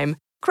every time.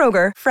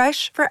 Kroger,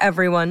 fresh for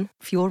everyone.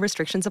 Fuel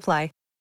restrictions apply.